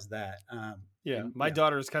vocalize that? Yeah, And my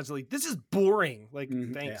daughter is constantly, this is boring. Like,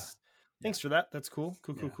 yeah, yeah, thanks for that. That's cool.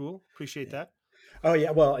 yeah, Cool. Appreciate yeah. that. Oh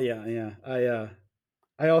yeah, well, yeah.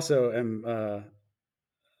 I also am.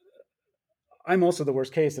 I'm also the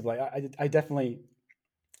worst case of like I definitely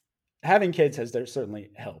having kids has there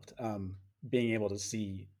certainly helped. Being able to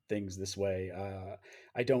see things this way.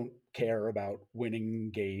 I don't care about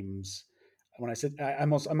winning games. When I said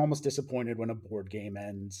I'm almost disappointed when a board game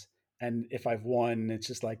ends, and if I've won, it's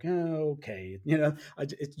just like, oh, okay,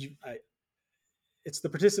 it's the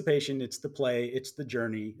participation, it's the play, it's the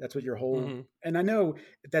journey. That's what your whole. Hmm. And I know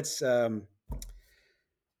that's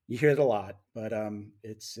you hear it a lot, but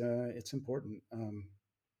it's important.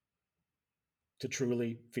 To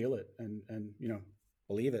truly feel it and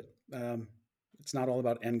believe it. It's not all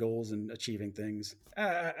about end goals and achieving things.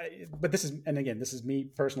 But this is, and again, this is me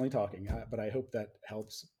personally talking. But I hope that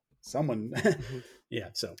helps someone. Hmm. Yeah.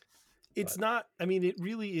 So, It's but not, I mean, it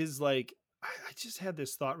really is like, I just had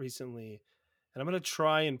this thought recently, and I'm going to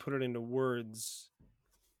try and put it into words,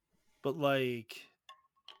 but like,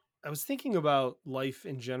 I was thinking about life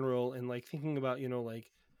in general and like thinking about,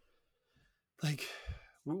 like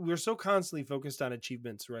we're so constantly focused on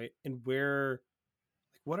achievements, right? And where,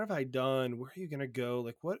 like, what have I done? Where are you gonna go?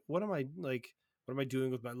 Like, what am I like? What am I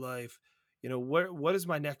doing with my life? What is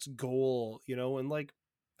my next goal? And like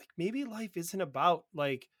maybe life isn't about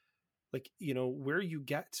where you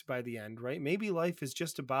get by the end, right? Maybe life is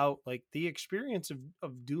just about like the experience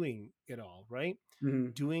of doing it all, right?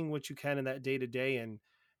 mhm, Doing what you can in that day to day, and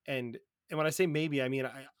and when I say maybe, I mean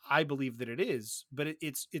I believe that it is, but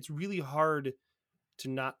it's really hard to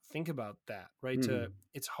not think about that, right? To mhm,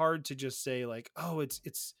 It's hard to just say like, oh,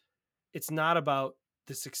 it's not about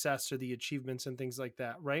the success or the achievements and things like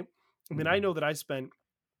that, right? I mean, I mhm, know that I spent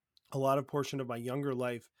a lot of portion of my younger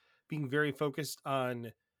life being very focused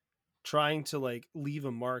on trying to like leave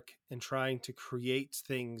a mark and trying to create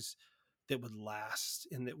things that would last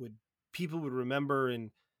and that would people would remember.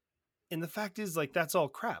 And the fact is, like, that's all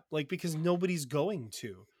crap, like, because nobody's going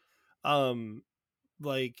to. um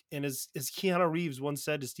like, and as Keanu Reeves once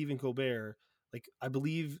said to Stephen Colbert, like, I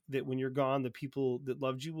believe that when you're gone, the people that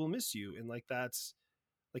loved you will miss you. And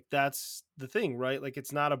that's the thing, right? Like,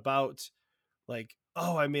 it's not about like,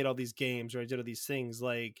 oh, I made all these games or I did all these things.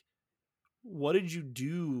 Like, what did you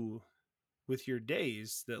do with your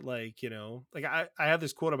days that, like, like, I have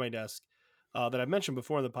this quote on my desk that I've mentioned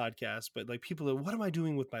before in the podcast, but like, people are, what am I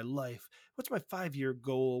doing with my life? What's my 5-year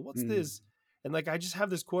goal? What's mhm, this? And like, I just have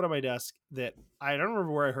this quote on my desk that I don't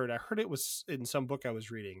remember where I heard. I heard it was in some book I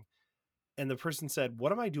was reading. And the person said,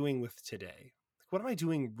 what am I doing with today? Like, what am I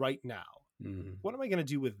doing right now? mhm. What am I going to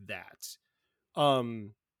do with that?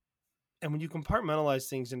 Um, and when you compartmentalize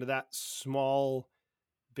things into that small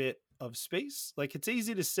bit of space, like, it's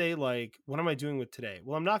easy to say, like, what am I doing with today?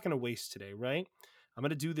 Well, I'm not going to waste today, right? I'm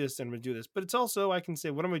going to do this and I'm going to do this. But it's also, I can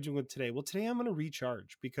say, what am I doing with today? Well, today I'm going to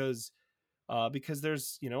recharge because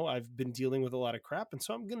there's, I've been dealing with a lot of crap, and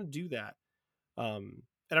so I'm going to do that.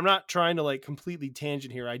 And I'm not trying to like completely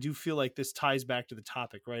tangent here. I do feel like this ties back to the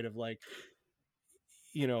topic, right? Of like,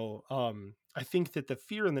 I think that the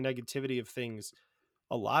fear and the negativity of things,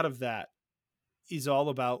 a lot of that is all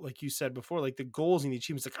about, like you said before, like the goals and the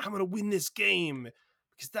achievements. Like, I'm going to win this game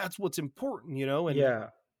because that's what's important, Yeah.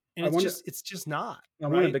 and I wanted. it's just not, I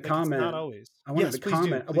wanted right? to Like, it's not comment. always. I wanted Yes, to please do,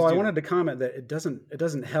 comment. please Well, I do. wanted to comment that it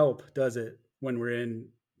doesn't help, does it, when we're in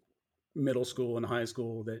middle school and high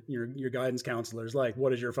school, that your guidance counselor's like,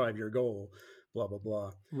 what is your 5-year goal? Blah blah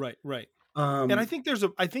blah. Right, right. And Um, I think there's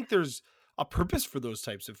a purpose for those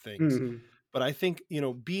types of things, mhm, but I think,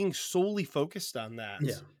 being solely focused on that,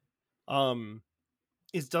 yeah. um,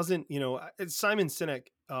 is doesn't, it's Simon Sinek,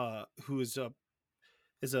 who is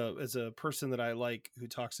a person that I like, who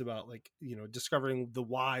talks about, like, discovering the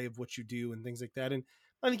why of what you do and things like that. And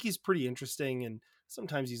I think he's pretty interesting, and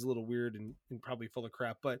sometimes he's a little weird and probably full of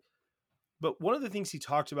crap. But one of the things he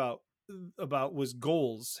talked about was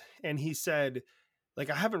goals. And he said, like,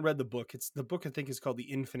 I haven't read the book. It's the book, I think, is called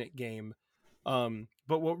The Infinite Game.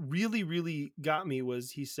 But what really, really got me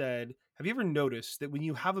was, he said, have you ever noticed that when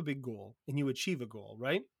you have a big goal and you achieve a goal,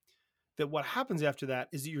 right? That what happens after that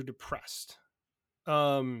is that you're depressed.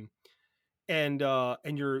 Um, and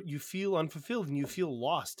you feel unfulfilled and you feel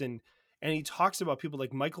lost. And he talks about people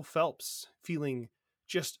like Michael Phelps feeling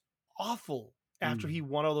just awful after Mm, he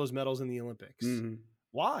won all those medals in the Olympics. mhm.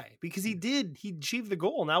 Why? Because he achieved the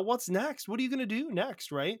goal. Now what's next? What are you going to do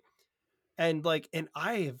next, right? And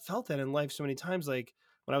I have felt that in life so many times. Like,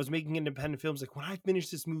 when I was making independent films, like, when I finish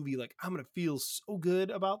this movie, like, I'm going to feel so good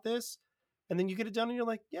about this. And then you get it done and you're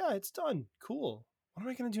like, yeah, it's done, cool. what am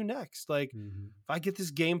I going to do next? Like, if I get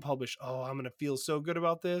this game published, oh, I'm going to feel so good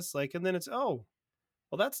about this. Like, and then it's, oh,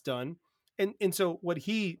 well, that's done. And so what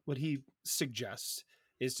he suggests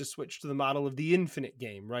is to switch to the model of the infinite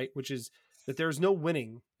game, right? Which is that there's no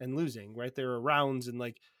winning and losing, right? There are rounds and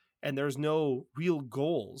there's no real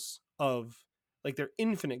goals of like they're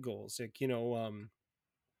infinite goals. Like,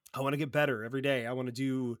 I want to get better every day. I want to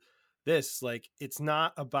do this. Like, it's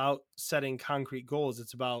not about setting concrete goals.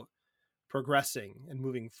 It's about progressing and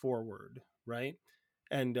moving forward. Right.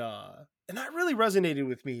 And that really resonated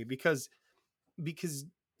with me because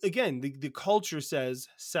again, the culture says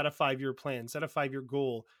set a 5-year plan, set a 5-year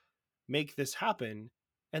goal, make this happen.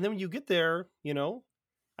 And then when you get there,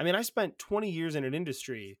 I mean, I spent 20 years in an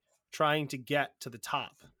industry trying to get to the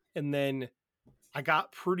top. And then I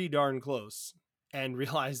got pretty darn close and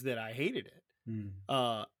realized that I hated it.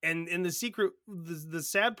 And the secret, the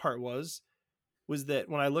sad part was that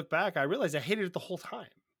when I look back, I realized I hated it the whole time.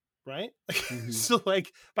 Right. So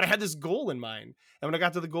like, but I had this goal in mind. And when I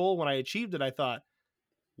got to the goal, when I achieved it, I thought,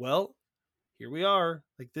 well, here we are.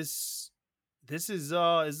 Like this is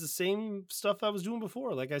the same stuff I was doing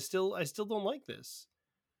before. Like I still don't like this.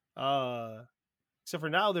 Except for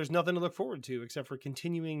now there's nothing to look forward to except for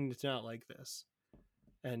continuing to not like this.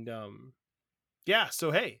 And yeah,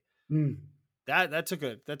 so hey, that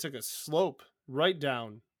took a slope right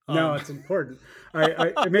down. No, it's important.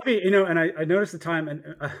 I maybe, and I noticed the time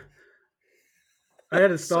and I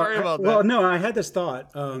had this thought. Sorry about well, that. no, I had this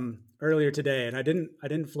thought earlier today, and I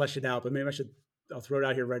didn't flesh it out, but maybe I'll throw it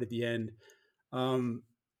out here right at the end.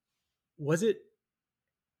 Was it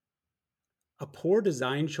a poor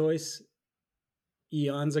design choice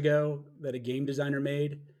eons ago that a game designer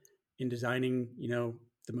made in designing,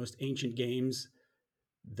 the most ancient games,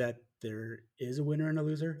 that there is a winner and a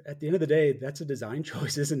loser? At the end of the day, that's a design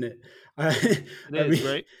choice, isn't it? It is,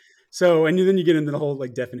 right? So, and then you get into the whole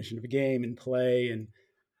like definition of a game and play and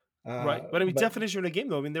right. But I mean, definition of a game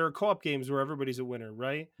though. I mean, there are co-op games where everybody's a winner,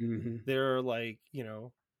 right? There are like,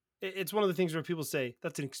 it's one of the things where people say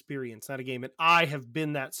that's an experience, not a game. And I have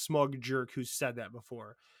been that smug jerk who said that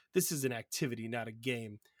before. This is an activity, not a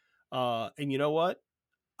game. And you know what?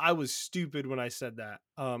 I was stupid when I said that.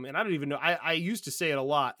 And I don't even know. I used to say it a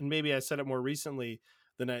lot, and maybe I said it more recently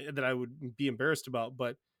than I would be embarrassed about.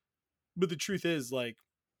 But the truth is, like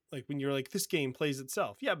when you're like, this game plays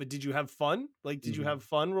itself. Yeah, but did you have fun? Like, did you have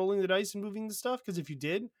fun rolling the dice and moving the stuff? Because if you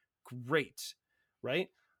did, great, right?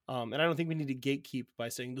 And I don't think we need to gatekeep by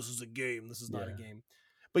saying this is a game, this is not a game.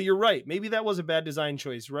 But you're right. Maybe that was a bad design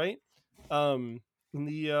choice, right? In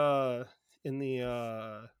the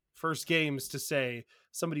first games to say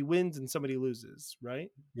somebody wins and somebody loses,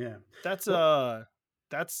 right? Yeah. That's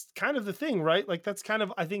kind of the thing, right? Like that's kind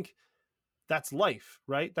of, I think that's life,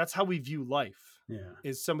 right? That's how we view life. Yeah.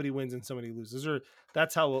 Is somebody wins and somebody loses, or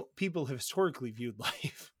that's how people have historically viewed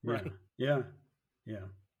life, right? Yeah.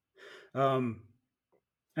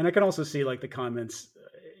 And I can also see like the comments.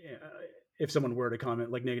 If someone were to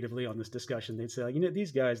comment like negatively on this discussion, they'd say, like,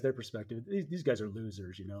 these guys, their perspective, these guys are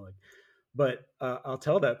losers, like. But I'll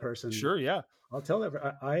tell that person. Sure, yeah. I'll tell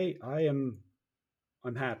that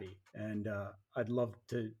I'm happy, and I'd love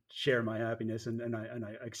to share my happiness, and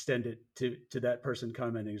I extend it to that person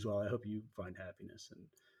commenting as well. I hope you find happiness, and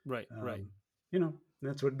right.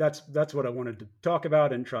 That's what I wanted to talk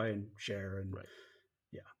about and try and share, and right.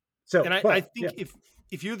 Yeah. So, and I think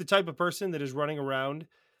if you're the type of person that is running around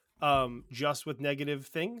just with negative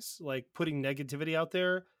things, like putting negativity out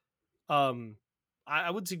there, I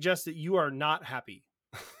would suggest that you are not happy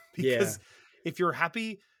because if you're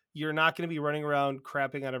happy, you're not going to be running around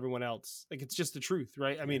crapping on everyone else. Like, it's just the truth,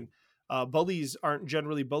 right? I mean, bullies aren't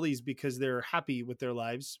generally bullies because they're happy with their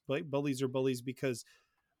lives. But bullies are bullies because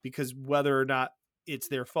whether or not it's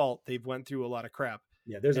their fault, they've went through a lot of crap.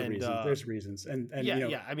 Yeah, there's a reason. There's reasons, and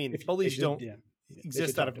I mean, bullies don't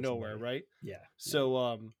exist out of nowhere, right? Yeah.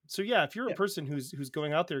 So yeah, if you're a person who's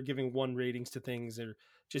going out there giving 1 ratings to things or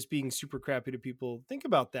just being super crappy to people, think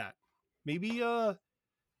about that. Maybe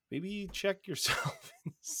check yourself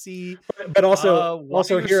and see. But also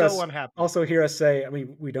hear us unhappy. Also hear us say, I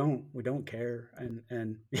mean, we don't care,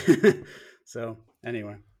 and so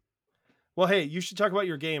anyway. Well, hey, you should talk about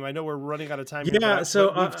your game. I know we're running out of time. Yeah, here,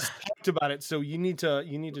 so we've talked about it. So you need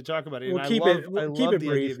to talk about it. We'll and I love the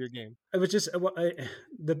idea of your game. It was just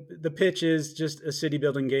the pitch is just a city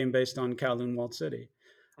building game based on Kowloon Walled City.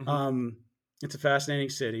 It's a fascinating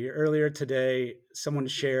city. Earlier today, someone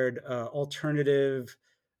shared alternative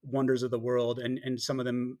wonders of the world, and some of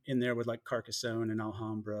them in there with like Carcassonne and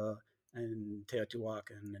Alhambra and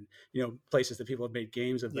Teotihuacan, and places that people have made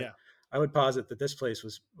games of. But I would posit that this place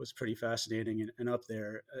was pretty fascinating and up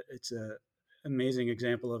there. It's amazing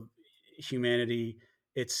example of humanity.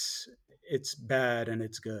 It's bad and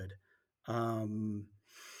it's good. Um,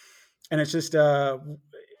 and it's just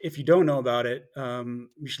if you don't know about it,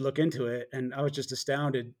 you should look into it. And I was just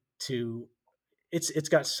astounded to it's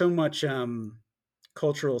got so much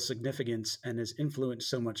cultural significance and has influenced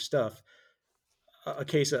so much stuff. A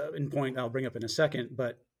case in point I'll bring up in a second,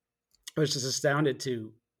 but I was just astounded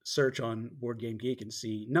to search on Board Game Geek and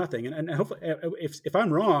see nothing. And hopefully, if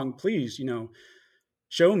I'm wrong, please,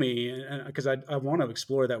 show me, because I want to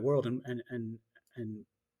explore that world and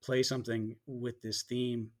play something with this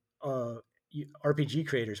theme. RPG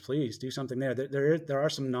creators, please do something there. There are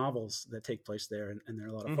some novels that take place there, and they're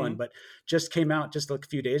a lot of fun. Mm-hmm. But just came out just like a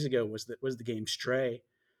few days ago was the game Stray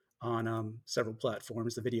on several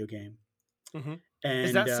platforms, the video game. Mm-hmm. Is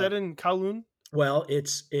And that set in Kowloon? well,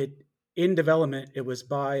 it in development. It was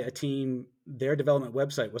by a team. Their development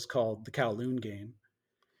website was called the Kowloon Game,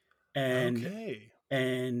 and Okay.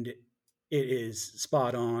 and it is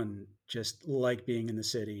spot on, just like being in the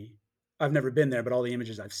city. I've never been there, but all the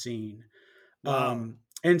images I've seen. Wow.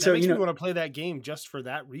 And That so makes me want to play that game just for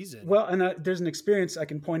that reason. well, and there's an experience I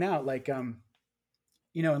can point out, like in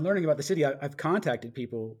learning about the city, I've contacted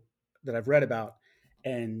people that I've read about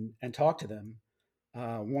and talked to them.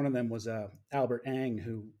 One of them was Albert Ang,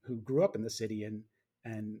 who grew up in the city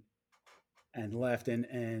and left, and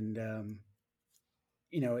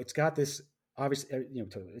it's got this obviously,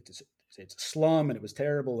 it's a slum, and it was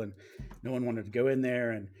terrible, and no one wanted to go in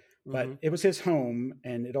there, Mm-hmm. but it was his home,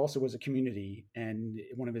 and it also was a community. And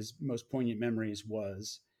one of his most poignant memories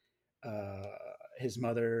was uh, his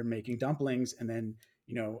mother making dumplings, and then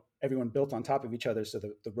everyone built on top of each other, so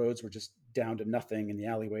the roads were just down to nothing, and the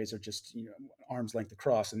alleyways are just arm's length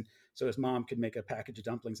across. And so his mom could make a package of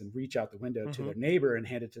dumplings and reach out the window to Mm-hmm. their neighbor and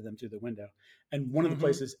hand it to them through the window. And one of the Mm-hmm.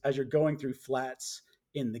 places, as you're going through flats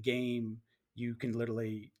in the game, you can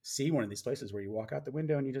literally see one of these places where you walk out the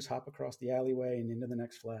window and you just hop across the alleyway and into the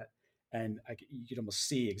next flat. And you could almost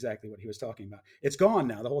see exactly what he was talking about. It's gone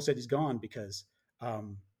now. The whole city's gone because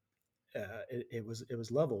it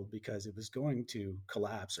was leveled because it was going to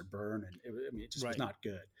collapse or burn, and it just was Right. not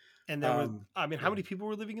good. And there was, how Yeah. many people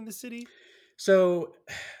were living in the city? So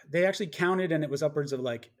they actually counted, and it was upwards of,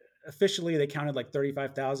 like, officially they counted like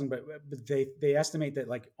 35,000, but they estimate that,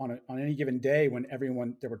 like, on any given day, when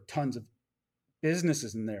there were tons of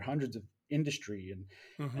businesses in there, hundreds of industry and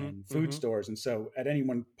food Mm-hmm. stores, and so at any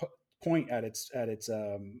one point at its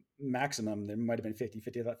maximum, there might have been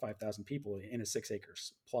 55,000 people in a 6 acre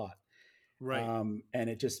plot. Right. And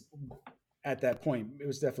it just, at that point, it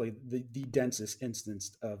was definitely the densest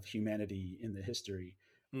instance of humanity in the history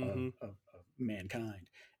Mm-hmm. of mankind.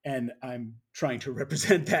 And I'm trying to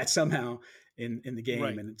represent that somehow in the game.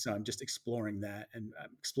 Right. And so I'm just exploring that, and I'm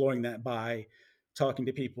exploring that by talking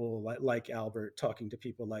to people like Albert, talking to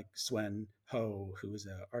people like Swen Ho, who was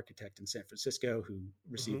an architect in San Francisco, who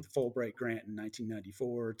received the Fulbright grant in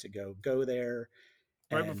 1994 to go there.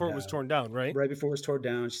 Right before it was torn down, right? Right before it was torn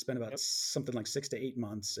down. She spent about something like 6 to 8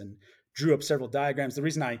 months and drew up several diagrams. The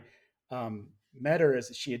reason I met her is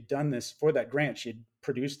that she had done this for that grant. She had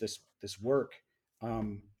produced this work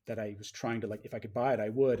that I was trying to, like, if I could buy it, I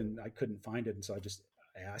would, and I couldn't find it. And so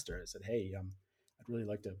I asked her. I said, "Hey, I'd really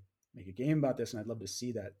like to make a game about this, and I'd love to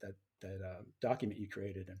see that document you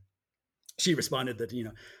created." And she responded that,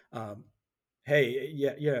 hey,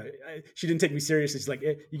 yeah. She didn't take me seriously. She's like,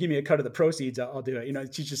 you give me a cut of the proceeds, I'll do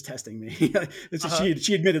it. She's just testing me.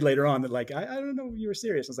 She admitted later on that, like, I don't know if you were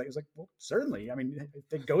serious. I was like, well, certainly. I mean,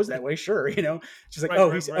 if it goes that way, sure. She's like,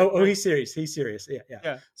 Right. he's serious. He's serious.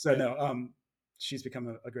 Yeah. So yeah. no, she's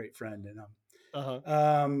become a great friend.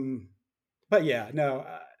 Uh-huh. But yeah, no.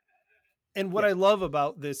 And what I love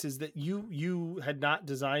about this is that you had not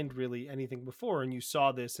designed really anything before, and you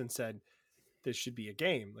saw this and said, this should be a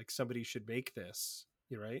game. Like, somebody should make this.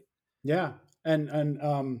 You're right. Yeah. And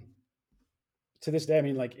to this day, I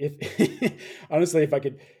mean, like, if honestly, if I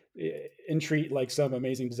could entreat like some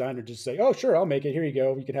amazing designer, just say, "Oh, sure, I'll make it. Here you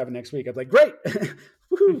go. You can have it next week." I'd be like, "Great,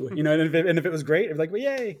 woohoo!" And if it was great, I'd be like, "Well,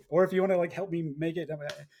 yay!" Or if you want to, like, help me make it,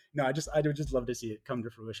 no, I would just love to see it come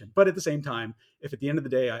to fruition. But at the same time, if at the end of the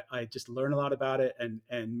day, I just learn a lot about it, and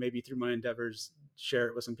maybe through my endeavors share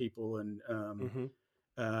it with some people, and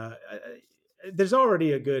there's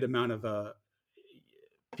already a good amount of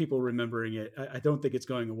people remembering it. I don't think it's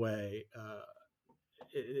going away.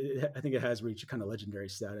 I think it has reached a kind of legendary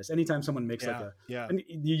status. Anytime someone makes the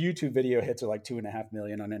YouTube video hits are like 2.5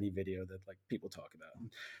 million on any video that, like, people talk about.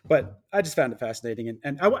 But I just found it fascinating,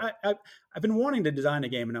 and I've been wanting to design a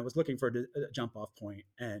game, and I was looking for a jump off point.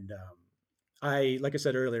 And like I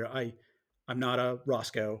said earlier, I I'm not a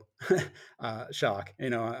Roscoe Shock.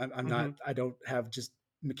 I'm Mm-hmm. not. I don't have just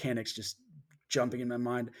mechanics just jumping in my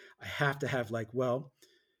mind. I have to have like, well,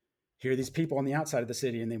 here are these people on the outside of the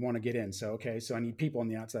city and they want to get in. So, okay, so I need people on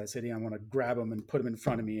the outside of the city. I want to grab them and put them in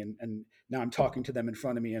front of me. And now I'm talking to them in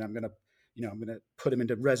front of me and I'm going to put them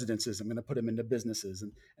into residences. I'm going to put them into businesses.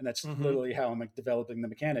 And that's Mm-hmm. literally how I'm like developing the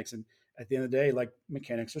mechanics. And at the end of the day, like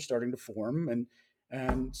mechanics are starting to form.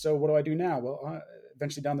 And so what do I do now? Well,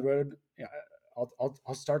 eventually down the road,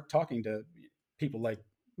 I'll start talking to people like,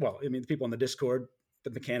 well, I mean, the people on the Discord, the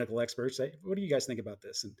mechanical experts say, what do you guys think about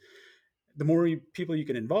this? And the more people you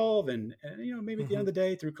can involve and maybe at the end Mm-hmm. of the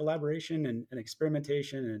day through collaboration and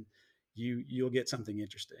experimentation and you'll get something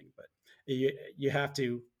interesting. But you have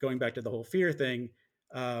to, going back to the whole fear thing,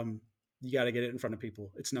 you got to get it in front of people.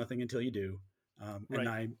 It's nothing until you do. And Right.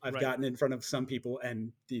 I've Right. gotten in front of some people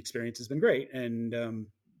and the experience has been great, and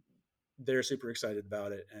they're super excited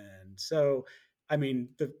about it. And so I mean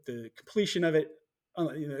the completion of it,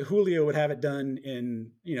 Julio would have it done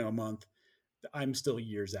in a month. I'm still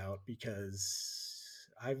years out because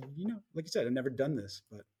I've, like you said, I've never done this,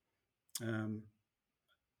 but um,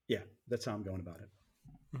 yeah, that's how I'm going about it.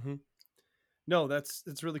 Mm-hmm. No, that's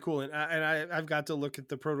really cool, I've got to look at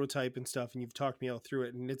the prototype and stuff, and you've talked me all through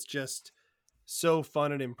it, and it's just so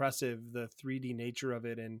fun and impressive, the 3D nature of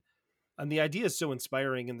it, and the idea is so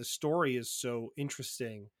inspiring, and the story is so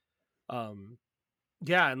interesting. Um,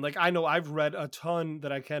 yeah, and like I know I've read a ton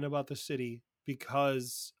that I can about the city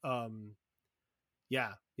because,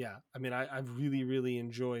 yeah, I mean I've really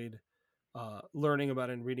enjoyed learning about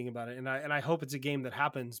it and reading about it, and I hope it's a game that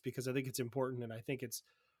happens because I think it's important, and I think it's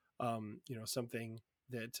something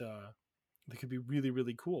that that could be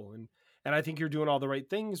really cool, and I think you're doing all the right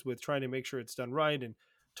things with trying to make sure it's done right and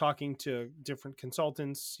talking to different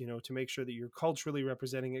consultants, to make sure that you're culturally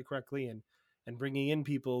representing it correctly, and bringing in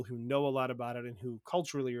people who know a lot about it and who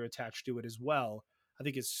culturally are attached to it as well. I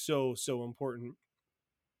think is so important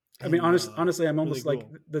I mean, and honestly, I'm really almost like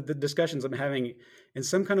cool. the discussions I'm having in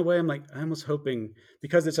some kind of way. I'm like, I'm almost hoping,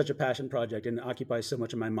 because it's such a passion project and it occupies so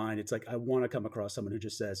much of my mind. It's like I want to come across someone who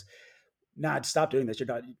just says, "Nah, stop doing this.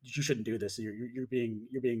 You shouldn't do this. You're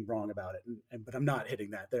being wrong about it." But I'm not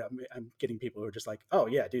hitting that. I'm getting people who are just like, "Oh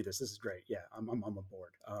yeah, do this. This is great. Yeah, I'm on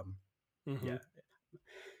board." Hmm. Yeah,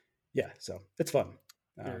 yeah. So it's fun,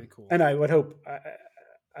 Very cool. and I would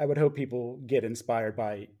hope people get inspired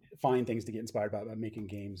by find things to get inspired by making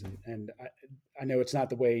games, and I know it's not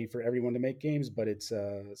the way for everyone to make games, but it's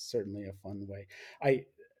certainly a fun way. I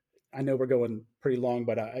I know we're going pretty long,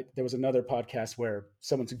 but there was another podcast where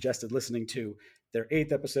someone suggested listening to their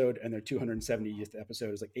eighth episode and their 270th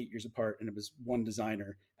episode is like 8 years apart, and it was one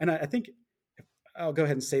designer. And I think I'll go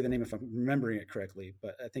ahead and say the name if I'm remembering it correctly,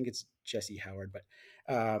 but I think it's Jesse Howard. But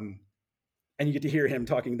and you get to hear him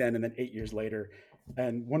talking then and then 8 years later.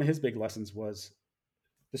 And one of his big lessons was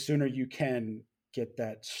the sooner you can get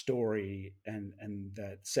that story and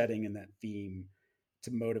that setting and that theme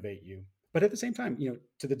to motivate you. But at the same time,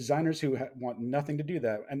 to the designers who want nothing to do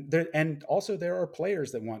that, and also there are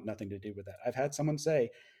players that want nothing to do with that. I've had someone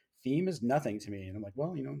say, "Theme is nothing to me," and I'm like,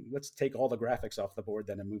 "Well, let's take all the graphics off the board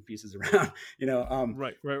then and move pieces around."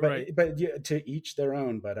 Right, right, But right. yeah, to each their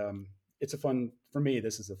own. But it's a fun for me.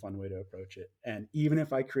 This is a fun way to approach it. And even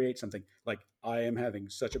if I create something like I am having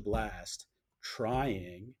such a blast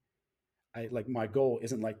trying, I like my goal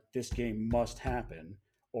isn't like this game must happen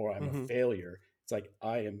or I'm a Hmm. failure. It's like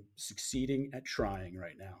I am succeeding at trying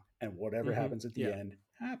right now, and whatever Hmm. happens at the Yeah, end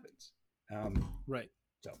happens. Um, right.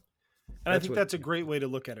 so And I that's think what that's a great way to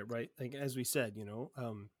look at it, right? Like as we said,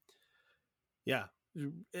 yeah,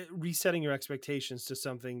 resetting your expectations to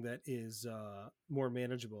something that is more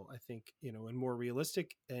manageable, I think, and more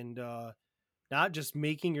realistic, and not just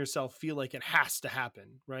making yourself feel like it has to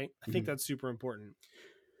happen, right? I think Mhm. that's super important.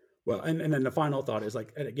 Well, and then the final thought is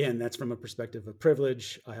like, and again, that's from a perspective of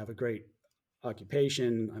privilege. I have a great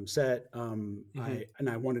occupation. I'm set. Hmm.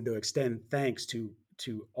 I wanted to extend thanks to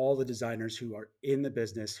all the designers who are in the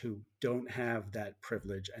business who don't have that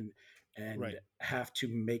privilege and Right. have to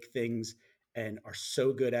make things and are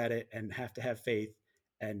so good at it and have to have faith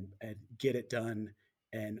and get it done.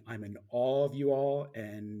 And I'm in awe of you all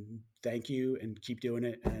and thank you and keep doing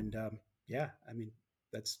it. And yeah, I mean,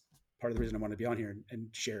 that's part of the reason I want to be on here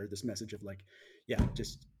and share this message of like, yeah,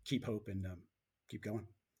 just keep hope and keep going.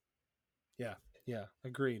 Yeah. Yeah.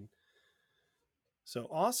 Agreed. So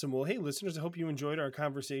awesome. Well, hey listeners, I hope you enjoyed our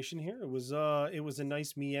conversation here. It was a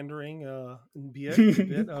nice meandering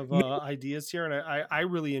bit of ideas here, and I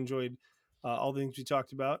really enjoyed all the things we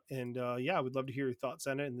talked about. And yeah, I would love to hear your thoughts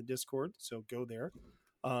on it in the Discord. So go there.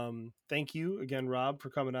 Thank you again, Rob, for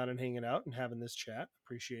coming on and hanging out and having this chat.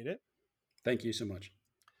 Appreciate it. Thank you so much.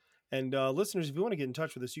 And listeners, if you want to get in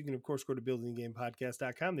touch with us, you can, of course, go to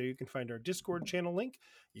buildingthegamepodcast.com. There you can find our Discord channel link.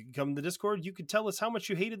 You can come to the Discord. You can tell us how much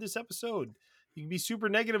you hated this episode. You can be super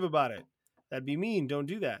negative about it. That'd be mean. Don't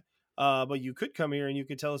do that. But you could come here and you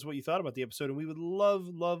could tell us what you thought about the episode. And we would love,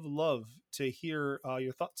 love, love to hear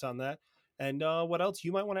your thoughts on that. And what else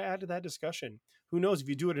you might want to add to that discussion. Who knows? If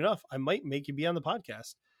you do it enough, I might make you be on the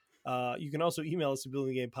podcast. You can also email us at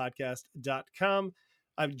buildingthegamepodcast.com.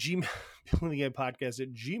 I'm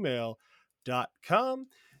buildingthegamepodcast@gmail.com.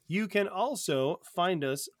 You can also find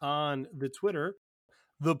us on the Twitter.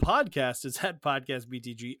 The podcast is at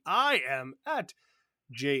podcastbtg. I am at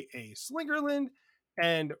J.A. Slingerland.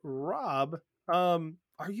 And Rob, are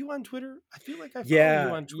you on Twitter? I feel like I follow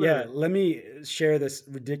you on Twitter. Yeah. Let me share this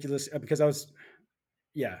ridiculous because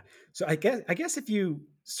So I guess if you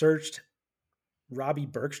searched Robbie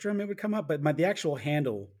Bergstrom, it would come up. But the actual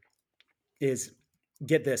handle is,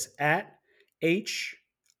 get this, at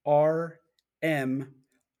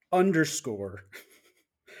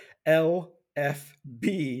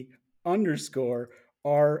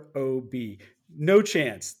HRM_LFB_ROB. No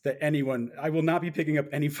chance that anyone, I will not be picking up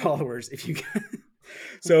any followers if you can.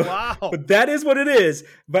 So, wow. But that is what it is.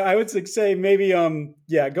 But I would say maybe,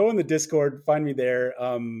 go in the Discord, find me there.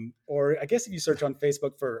 Or I guess if you search on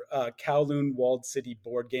Facebook for Kowloon Walled City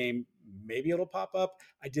board game, maybe it'll pop up.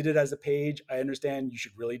 I did it as a page. I understand you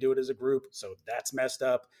should really do it as a group. So that's messed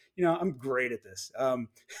up. I'm great at this.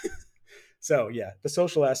 So yeah, the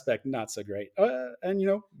social aspect, not so great. And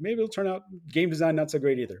maybe it'll turn out game design, not so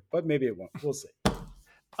great either, but maybe it won't. We'll see.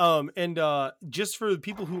 And just for the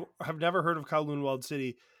people who have never heard of Kowloon Walled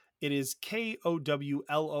City, it is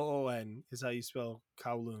Kowloon is how you spell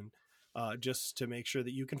Kowloon, just to make sure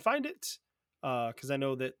that you can find it. Because I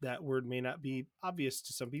know that word may not be obvious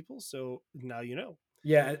to some people, so now you know.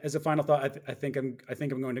 Yeah, as a final thought, I think I'm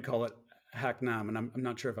going to call it Hacknam, and I'm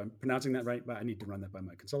not sure if I'm pronouncing that right, but I need to run that by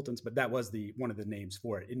my consultants. But that was one of the names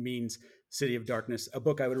for it. It means City of Darkness. A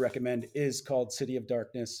book I would recommend is called City of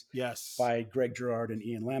Darkness. Yes, by Greg Girard and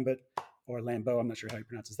Ian Lambert, or Lambeau. I'm not sure how he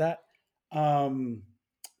pronounces that.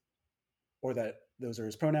 Or that those are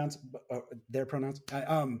his pronouns, their pronouns.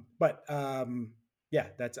 That's,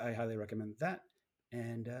 I highly recommend that.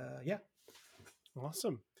 And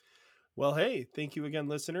awesome. Well, hey, thank you again,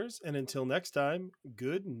 listeners. And until next time,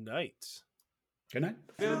 good night. Good night.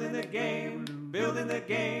 Building the game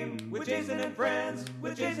with Jason and friends,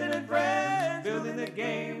 Building the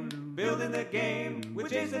game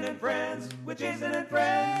with Jason and friends, The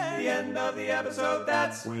end of the episode,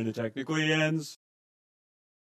 that's when it technically ends.